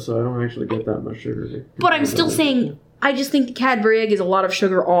 Cadbury eggs. So I don't actually get that much sugar. But I'm still saying, I just think the Cadbury egg is a lot of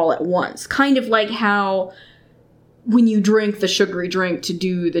sugar all at once. Kind of like how when you drink the sugary drink to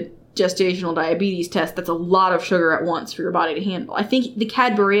do the gestational diabetes test, that's a lot of sugar at once for your body to handle. I think the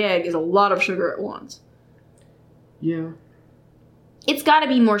Cadbury egg is a lot of sugar at once. Yeah. It's got to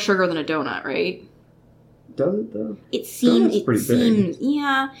be more sugar than a donut, right? Does it, though? It seems... Big.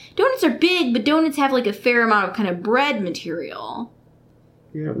 Yeah. Donuts are big, but donuts have, like, a fair amount of kind of bread material.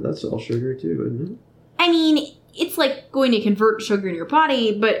 Yeah, but that's all sugar, too, isn't it? I mean, it's, like, going to convert sugar in your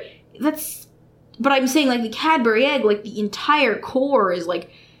body, but that's... But I'm saying, like, the Cadbury egg, like, the entire core is,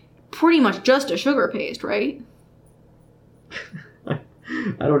 like, pretty much just a sugar paste, right?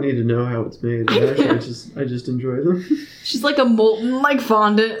 I don't need to know how it's made. Actually, I just enjoy them. She's like a molten, like,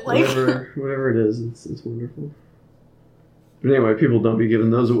 fondant. Like Whatever it is, it's wonderful. But anyway, people don't be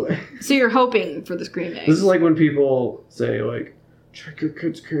giving those away. So you're hoping for the Scream eggs. This is like when people say, like, check your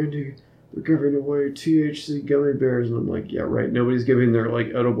kids' candy. They're giving away THC gummy bears. And I'm like, yeah, right. Nobody's giving their, like,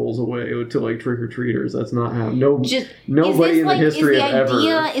 edibles away to, like, trick-or-treaters. That's not how... Nobody in the history of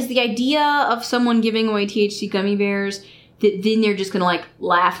ever... Is the idea of someone giving away THC gummy bears that then they're just going to, like,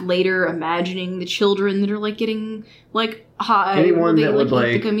 laugh later imagining the children that are, like, getting, like, high? Anyone that would,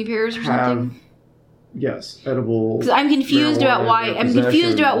 like, the gummy bears or something? Yes, edible. Because I'm confused about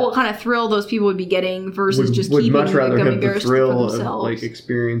what kind of thrill those people would be getting versus just keeping the gummy bears for themselves. Of, like,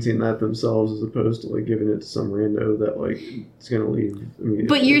 experiencing that themselves as opposed to, like, giving it to some rando that, like, it's going to leave immediately.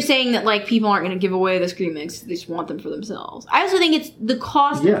 But you're saying that, like, people aren't going to give away the Scream eggs; they just want them for themselves. I also think it's the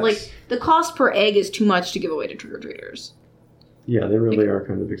cost. Yes. Of, like, the cost per egg is too much to give away to trick or treaters. Yeah, they really are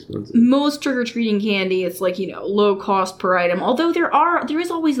kind of expensive. Most trick-or-treating candy, it's like, low cost per item. Although there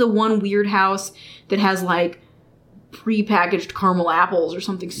is always the one weird house that has, like, pre-packaged caramel apples or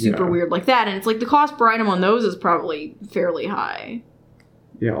something super weird like that. And it's like the cost per item on those is probably fairly high.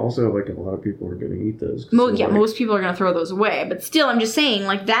 Yeah, also, like, a lot of people are going to eat those. Most people are going to throw those away. But still, I'm just saying,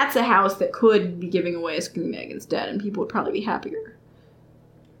 like, that's a house that could be giving away a Scream egg instead, and people would probably be happier.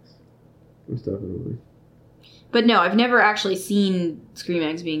 Most definitely. But no, I've never actually seen Scream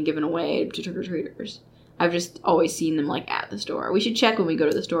eggs being given away to trick-or-treaters. I've just always seen them, like, at the store. We should check when we go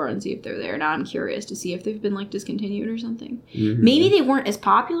to the store and see if they're there. Now I'm curious to see if they've been, like, discontinued or something. Mm-hmm. Maybe they weren't as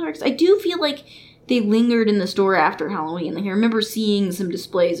popular, because I do feel like they lingered in the store after Halloween. Like, I remember seeing some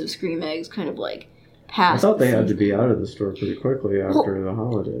displays of Scream eggs kind of, like, past. I thought they had to be out of the store pretty quickly after the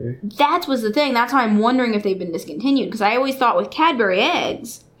holiday. That was the thing. That's why I'm wondering if they've been discontinued, because I always thought with Cadbury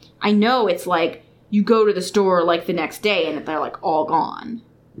eggs, I know it's, like, you go to the store, like, the next day, and they're, like, all gone.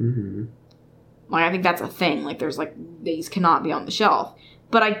 Mm-hmm. Like, I think that's a thing. Like, there's, like, these cannot be on the shelf.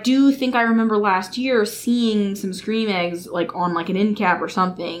 But I do think I remember last year seeing some Scream eggs, like, on, like, an end cap or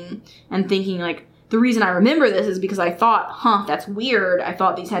something, and thinking, like, the reason I remember this is because I thought, that's weird. I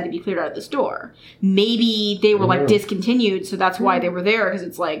thought these had to be cleared out of the store. Maybe they were, like, discontinued, so that's why they were there, because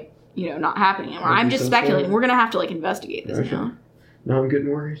it's, like, not happening anymore. I'm just speculating. We're going to have to, like, investigate this now. Now I'm getting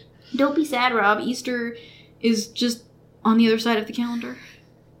worried. Don't be sad, Rob. Easter is just on the other side of the calendar.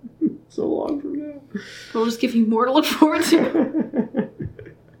 So long from now. We'll just give you more to look forward to.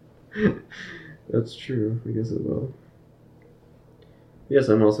 That's true. I guess it will. Yes,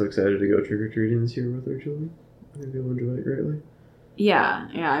 I'm also excited to go trick-or-treating this year with our children. I think they'll enjoy it greatly. Yeah.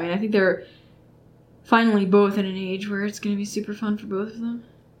 I mean, I think they're finally both at an age where it's going to be super fun for both of them.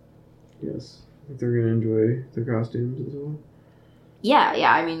 Yes. I think they're going to enjoy their costumes as well.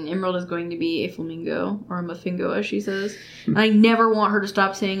 Yeah. I mean, Emerald is going to be a flamingo, or a mafingo, as she says. And I never want her to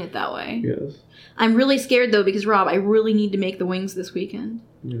stop saying it that way. Yes. I'm really scared, though, because, Rob, I really need to make the wings this weekend.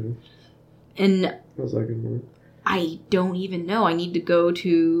 Yeah. And how's that going to work? I don't even know. I need to go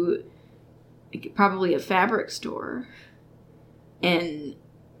to probably a fabric store. And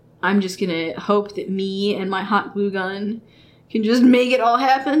I'm just going to hope that me and my hot glue gun can just make it all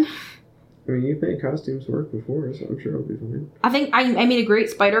happen. I mean, you've made costumes work before, so I'm sure it'll be fine. I think I made a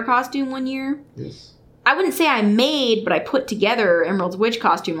great spider costume one year. Yes. I wouldn't say I made, but I put together Emerald's witch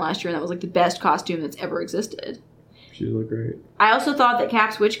costume last year, and that was like the best costume that's ever existed. She looked great. I also thought that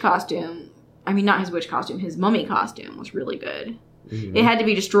Cap's witch costume, I mean, not his witch costume, his mummy costume was really good. Mm-hmm. It had to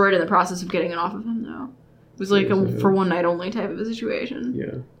be destroyed in the process of getting it off of him, though. It was like a for one night only type of a situation.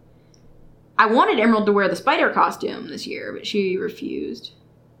 Yeah. I wanted Emerald to wear the spider costume this year, but she refused.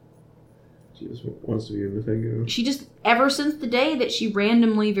 She just wants to be a Mafingo. She just, ever since the day that she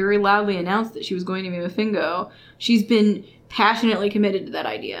randomly, very loudly announced that she was going to be a Mafingo, she's been passionately committed to that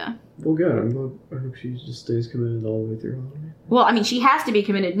idea. Well, good. I hope she just stays committed all the way through Halloween. Well, I mean, she has to be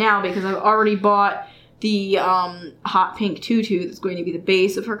committed now because I've already bought the hot pink tutu that's going to be the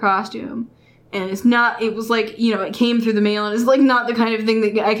base of her costume. And it's not, it was like, it came through the mail and it's like not the kind of thing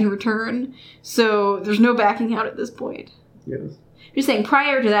that I can return. So there's no backing out at this point. Yes. Just saying,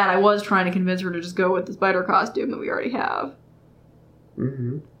 prior to that, I was trying to convince her to just go with the spider costume that we already have.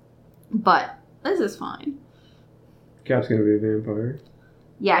 Mm-hmm. But this is fine. Cap's gonna be a vampire.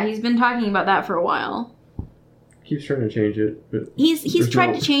 Yeah, he's been talking about that for a while. Keeps trying to change it, but he's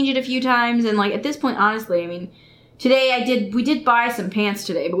tried to change it a few times, and like at this point, honestly, I mean, today we did buy some pants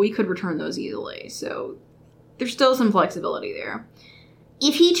today, but we could return those easily, so there's still some flexibility there.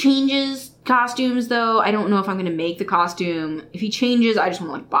 If he changes costumes, though, I don't know if I'm going to make the costume. If he changes, I just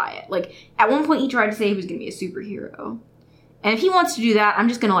want to, like, buy it. Like, at one point he tried to say he was going to be a superhero. And if he wants to do that, I'm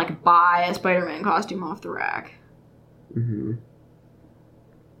just going to, like, buy a Spider-Man costume off the rack. Mm-hmm.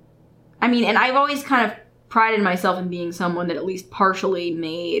 I mean, and I've always kind of prided myself in being someone that at least partially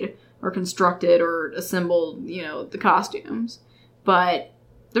made or constructed or assembled, the costumes. But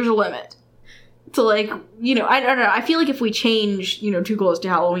there's a limit. To, like, I don't know. I feel like if we change, too close to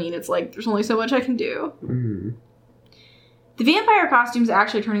Halloween, it's like, there's only so much I can do. Mm-hmm. The vampire costume's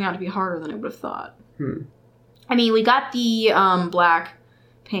actually turning out to be harder than I would have thought. I mean, we got the black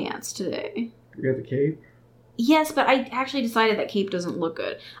pants today. You got the cape? Yes, but I actually decided that cape doesn't look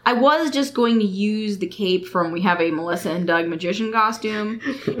good. I was just going to use the cape from, we have a Melissa and Doug magician costume.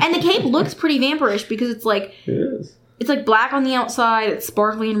 And the cape looks pretty vampirish because it's like... It is. It's like black on the outside, it's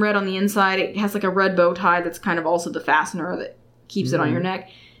sparkly and red on the inside. It has like a red bow tie that's kind of also the fastener that keeps it on your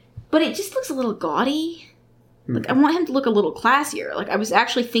neck. But it just looks a little gaudy. Like, I want him to look a little classier. Like, I was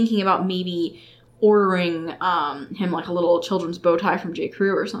actually thinking about maybe ordering him like a little children's bow tie from J.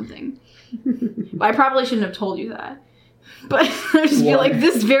 Crew or something. But I probably shouldn't have told you that. But I just feel like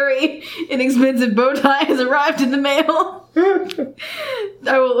this very inexpensive bow tie has arrived in the mail.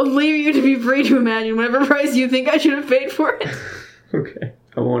 I will leave you to be free to imagine whatever price you think I should have paid for it. Okay,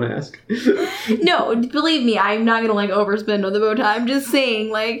 I won't ask. No, believe me, I'm not gonna, like, overspend on the bow tie. I'm just saying,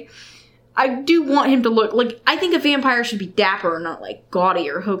 like, I do want him to look, like, I think a vampire should be dapper, not, like, gaudy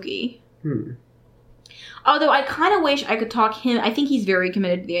or hokey. Although I kind of wish I could talk him, I think he's very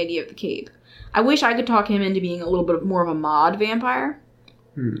committed to the idea of the cape. I wish I could talk him into being a little bit more of a mod vampire.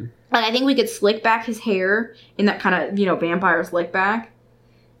 Like, I think we could slick back his hair in that kind of, vampire slick back.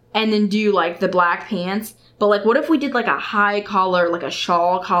 And then do, like, the black pants. But, like, what if we did, like, a high collar, like, a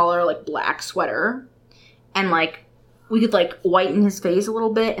shawl collar, like, black sweater? And, like, we could, like, whiten his face a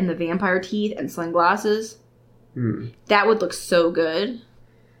little bit and the vampire teeth and sunglasses. That would look so good.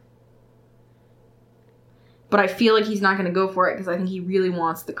 But I feel like he's not going to go for it because I think he really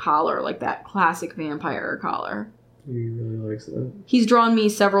wants the collar, like that classic vampire collar. He really likes that. He's drawn me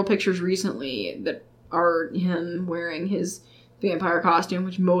several pictures recently that are him wearing his vampire costume,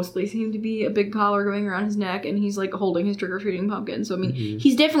 which mostly seem to be a big collar going around his neck, and he's, like, holding his trick-or-treating pumpkin. So, I mean,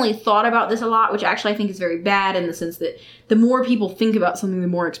 he's definitely thought about this a lot, which actually I think is very bad in the sense that the more people think about something, the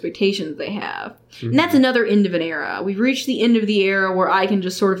more expectations they have. And that's another end of an era. We've reached the end of the era where I can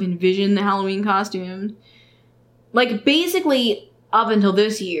just sort of envision the Halloween costumes. Like, basically, up until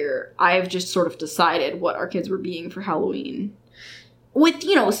this year, I have just sort of decided what our kids were being for Halloween. With,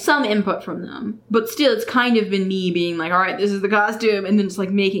 some input from them. But still, it's kind of been me being like, all right, this is the costume, and then just, like,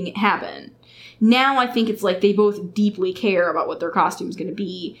 making it happen. Now I think it's like they both deeply care about what their costume is going to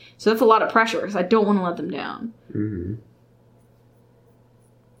be. So that's a lot of pressure, because I don't want to let them down.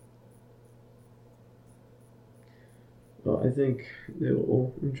 Well, I think they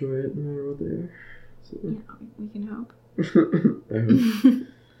will enjoy it no matter what they are. So. Yeah, we can hope. I hope.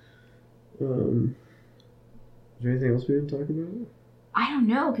 Is there anything else we didn't talk about? I don't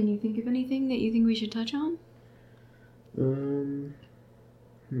know. Can you think of anything that you think we should touch on?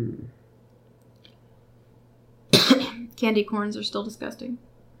 Candy corns are still disgusting.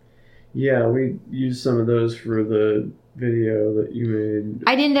 Yeah, we used some of those for the video that you made.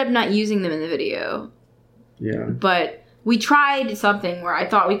 I ended up not using them in the video. Yeah. But we tried something where I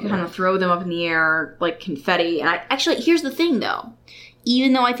thought we could kind of throw them up in the air like confetti. And actually, here's the thing, though.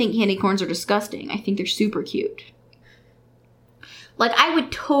 Even though I think candy corns are disgusting, I think they're super cute. Like, I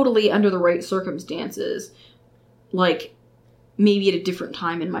would totally, under the right circumstances, like, maybe at a different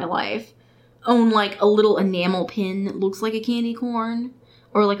time in my life, own, like, a little enamel pin that looks like a candy corn.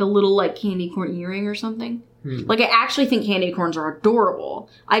 Or, like, a little, like, candy corn earring or something. Like, I actually think candy corns are adorable.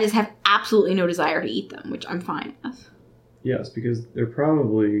 I just have absolutely no desire to eat them, which I'm fine with. Yes, because they're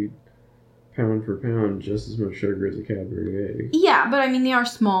probably pound for pound just as much sugar as a Cadbury egg. Yeah, but I mean, they are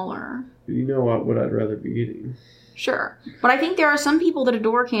smaller. But you know what I'd rather be eating. Sure. But I think there are some people that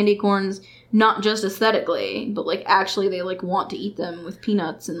adore candy corns, not just aesthetically, but, like, actually they, like, want to eat them with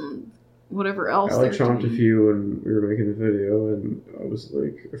peanuts and whatever else. I, like, chomped a few when we were making the video, and I was,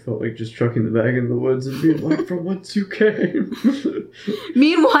 like, I felt like just chucking the bag in the woods and being like, from whence you came.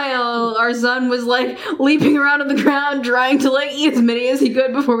 Meanwhile, our son was, like, leaping around on the ground trying to, like, eat as many as he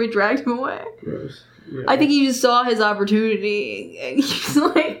could before we dragged him away. Gross. Yeah. I think he just saw his opportunity and he just,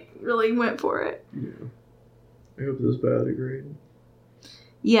 like, really went for it. Yeah. I hope those biodegrade.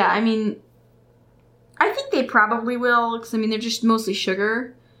 Yeah, I mean, I think they probably will, because, I mean, they're just mostly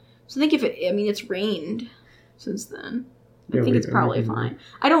sugar. So I think it's rained since then. I think it's probably fine.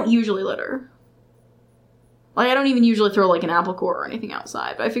 I don't usually litter. Like, I don't even usually throw, like, an apple core or anything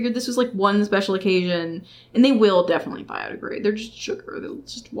outside. But I figured this was, like, one special occasion. And they will definitely biodegrade. They're just sugar. They'll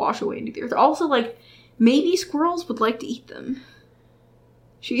just wash away into the earth. Also, like, maybe squirrels would like to eat them.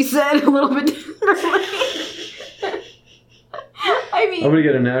 She said a little bit differently. I I mean, I'm gonna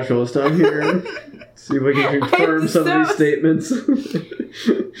get a naturalist on here and see if we can confirm some of these statements.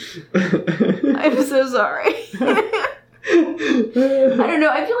 I'm so sorry. I don't know.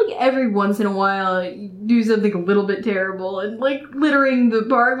 I feel like every once in a while you do something a little bit terrible, and like littering the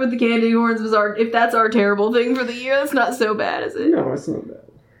park with the candy horns was if that's our terrible thing for the year, that's not so bad, is it? No, it's not bad.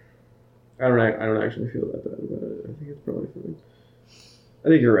 I don't actually feel that bad about it. I think it's probably fine. I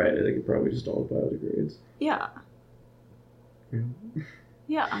think you're right. I think it probably just all biodegrades. Yeah.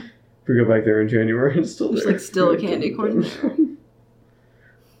 Yeah. If we go back there in January, it's still there. There's like still a candy corn there.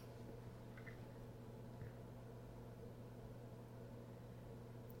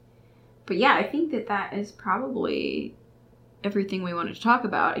 But yeah, I think that is probably everything we wanted to talk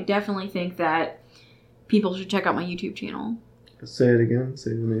about. I definitely think that people should check out my YouTube channel. Say it again.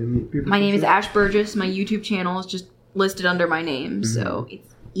 Say the name. My name is Ash Burgess. My YouTube channel is just listed under my name, so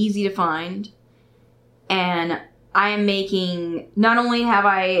it's easy to find. And I am making, not only have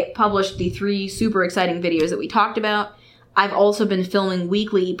I published the 3 super exciting videos that we talked about, I've also been filming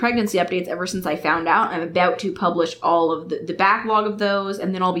weekly pregnancy updates ever since I found out. I'm about to publish all of the backlog of those,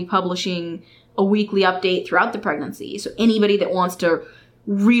 and then I'll be publishing a weekly update throughout the pregnancy. So anybody that wants to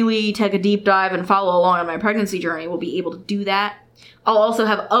really take a deep dive and follow along on my pregnancy journey will be able to do that. I'll also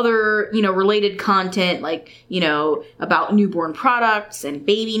have other, related content like, about newborn products and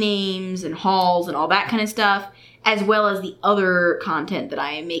baby names and hauls and all that kind of stuff, as well as the other content that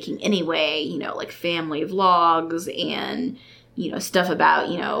I am making anyway, like family vlogs and, stuff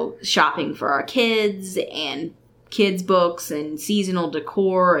about, shopping for our kids and kids books and seasonal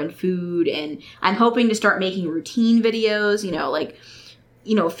decor and food. And I'm hoping to start making routine videos,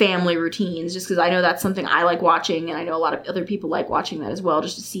 family routines, just because I know that's something I like watching, and I know a lot of other people like watching that as well,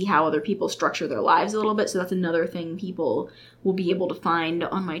 just to see how other people structure their lives a little bit. So that's another thing people will be able to find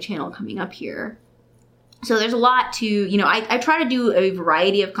on my channel coming up here. So there's a lot to, I try to do a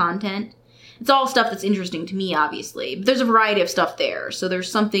variety of content. It's all stuff that's interesting to me, obviously, but there's a variety of stuff there. So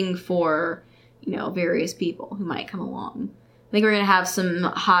there's something for, various people who might come along. I think we're going to have some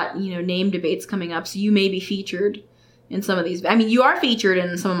hot, name debates coming up, so you may be featured in some of these. I mean, you are featured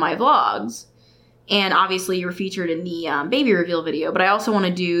in some of my vlogs, and obviously you're featured in the baby reveal video, but I also want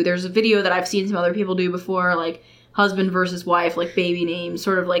to do, there's a video that I've seen some other people do before, like husband versus wife, like baby names,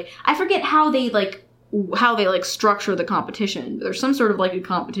 sort of like, I forget how they structure the competition, but there's some sort of like a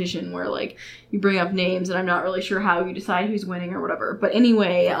competition where like you bring up names, and I'm not really sure how you decide who's winning or whatever. But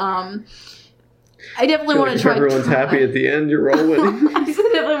anyway, I definitely want to try. If everyone's happy at the end, you're all winning. I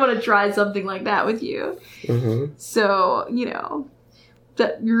definitely want to try something like that with you. So,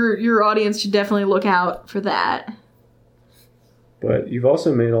 that your audience should definitely look out for that. But you've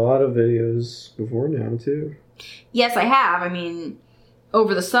also made a lot of videos before now, too. Yes, I have. I mean,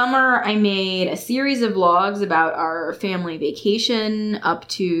 over the summer, I made a series of vlogs about our family vacation up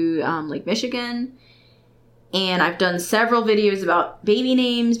to Lake Michigan. And I've done several videos about baby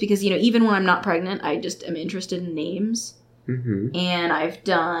names because, even when I'm not pregnant, I just am interested in names. And I've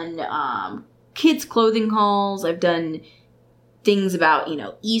done kids' clothing hauls. I've done things about,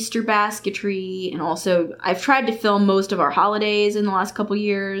 Easter basketry. And also, I've tried to film most of our holidays in the last couple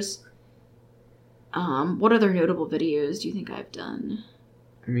years. What other notable videos do you think I've done?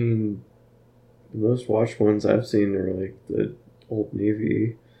 I mean, the most watched ones I've seen are like the Old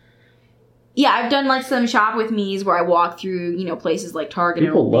Navy. Yeah, I've done like some shop with me's where I walk through, places like Target.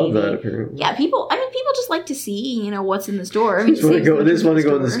 People love that, apparently. Yeah, people just like to see, what's in the store. I mean, they just want to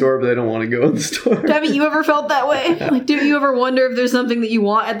go in the store, but they don't want to go in the store. Haven't you ever felt that way? Like, do you ever wonder if there's something that you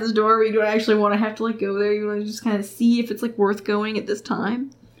want at the store where you don't actually want to have to like go there? You want to just kind of see if it's like worth going at this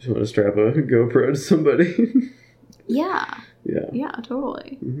time? Just want to strap a GoPro to somebody. Yeah. Yeah,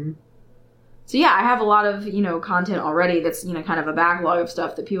 totally. Mm-hmm. So yeah, I have a lot of, content already that's, kind of a backlog of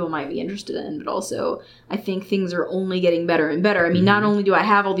stuff that people might be interested in, but also I think things are only getting better and better. I mean, not only do I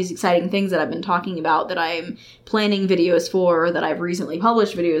have all these exciting things that I've been talking about that I'm planning videos for, or that I've recently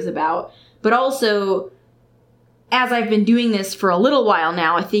published videos about, but also as I've been doing this for a little while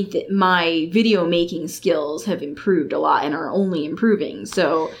now, I think that my video making skills have improved a lot and are only improving.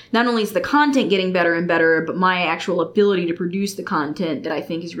 So not only is the content getting better and better, but my actual ability to produce the content that I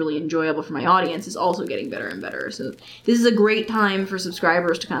think is really enjoyable for my audience is also getting better and better. So this is a great time for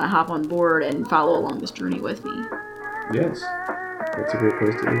subscribers to kind of hop on board and follow along this journey with me. Yes, that's a great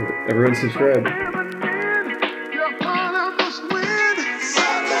place to do it. Everyone subscribe.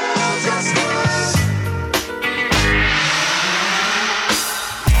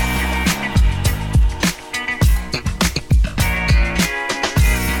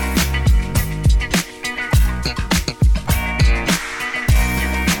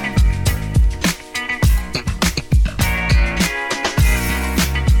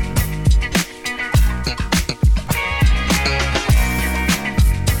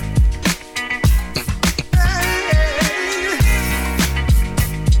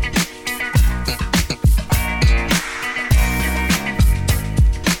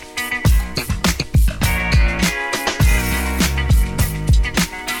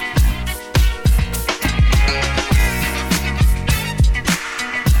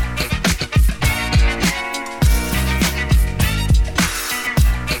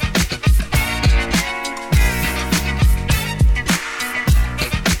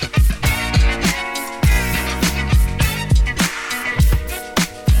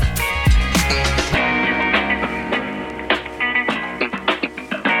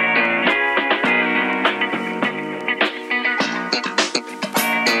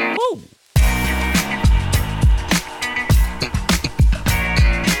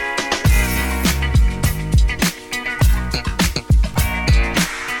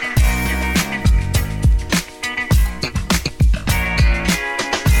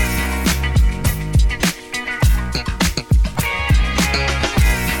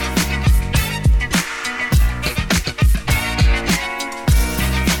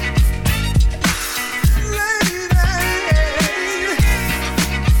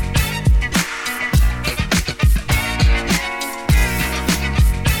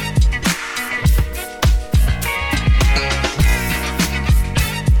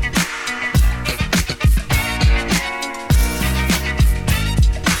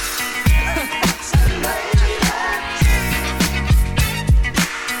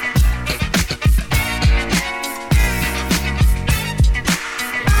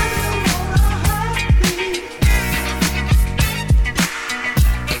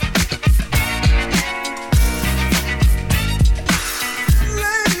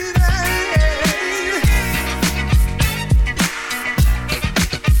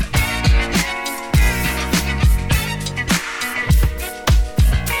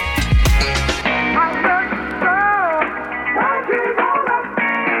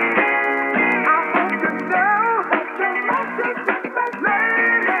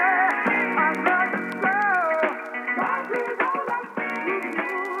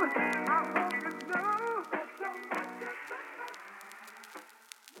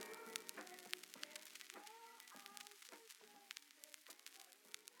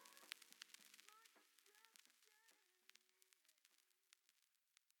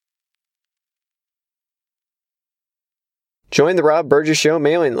 Join the Rob Burgess Show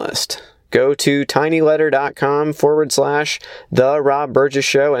mailing list. Go to tinyletter.com/The Rob Burgess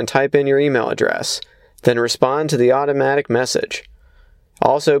Show and type in your email address. Then respond to the automatic message.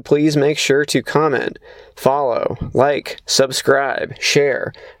 Also, please make sure to comment, follow, like, subscribe,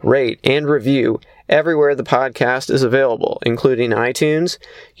 share, rate, and review everywhere the podcast is available, including iTunes,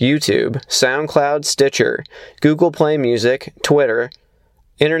 YouTube, SoundCloud, Stitcher, Google Play Music, Twitter,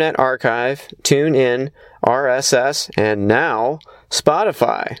 Internet Archive, TuneIn, RSS, and now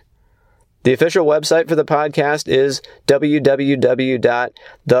Spotify. The official website for the podcast is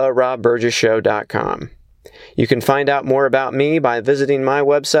www.therobburgessshow.com. You can find out more about me by visiting my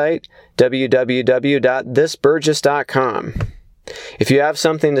website, www.thisburgess.com. If you have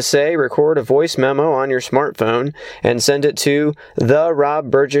something to say, record a voice memo on your smartphone and send it to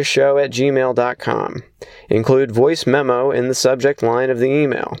therobburgessshow@gmail.com. Include voice memo in the subject line of the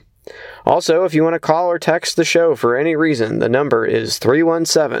email. Also, if you want to call or text the show for any reason, the number is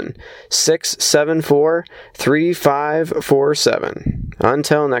 317-674-3547.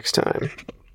 Until next time.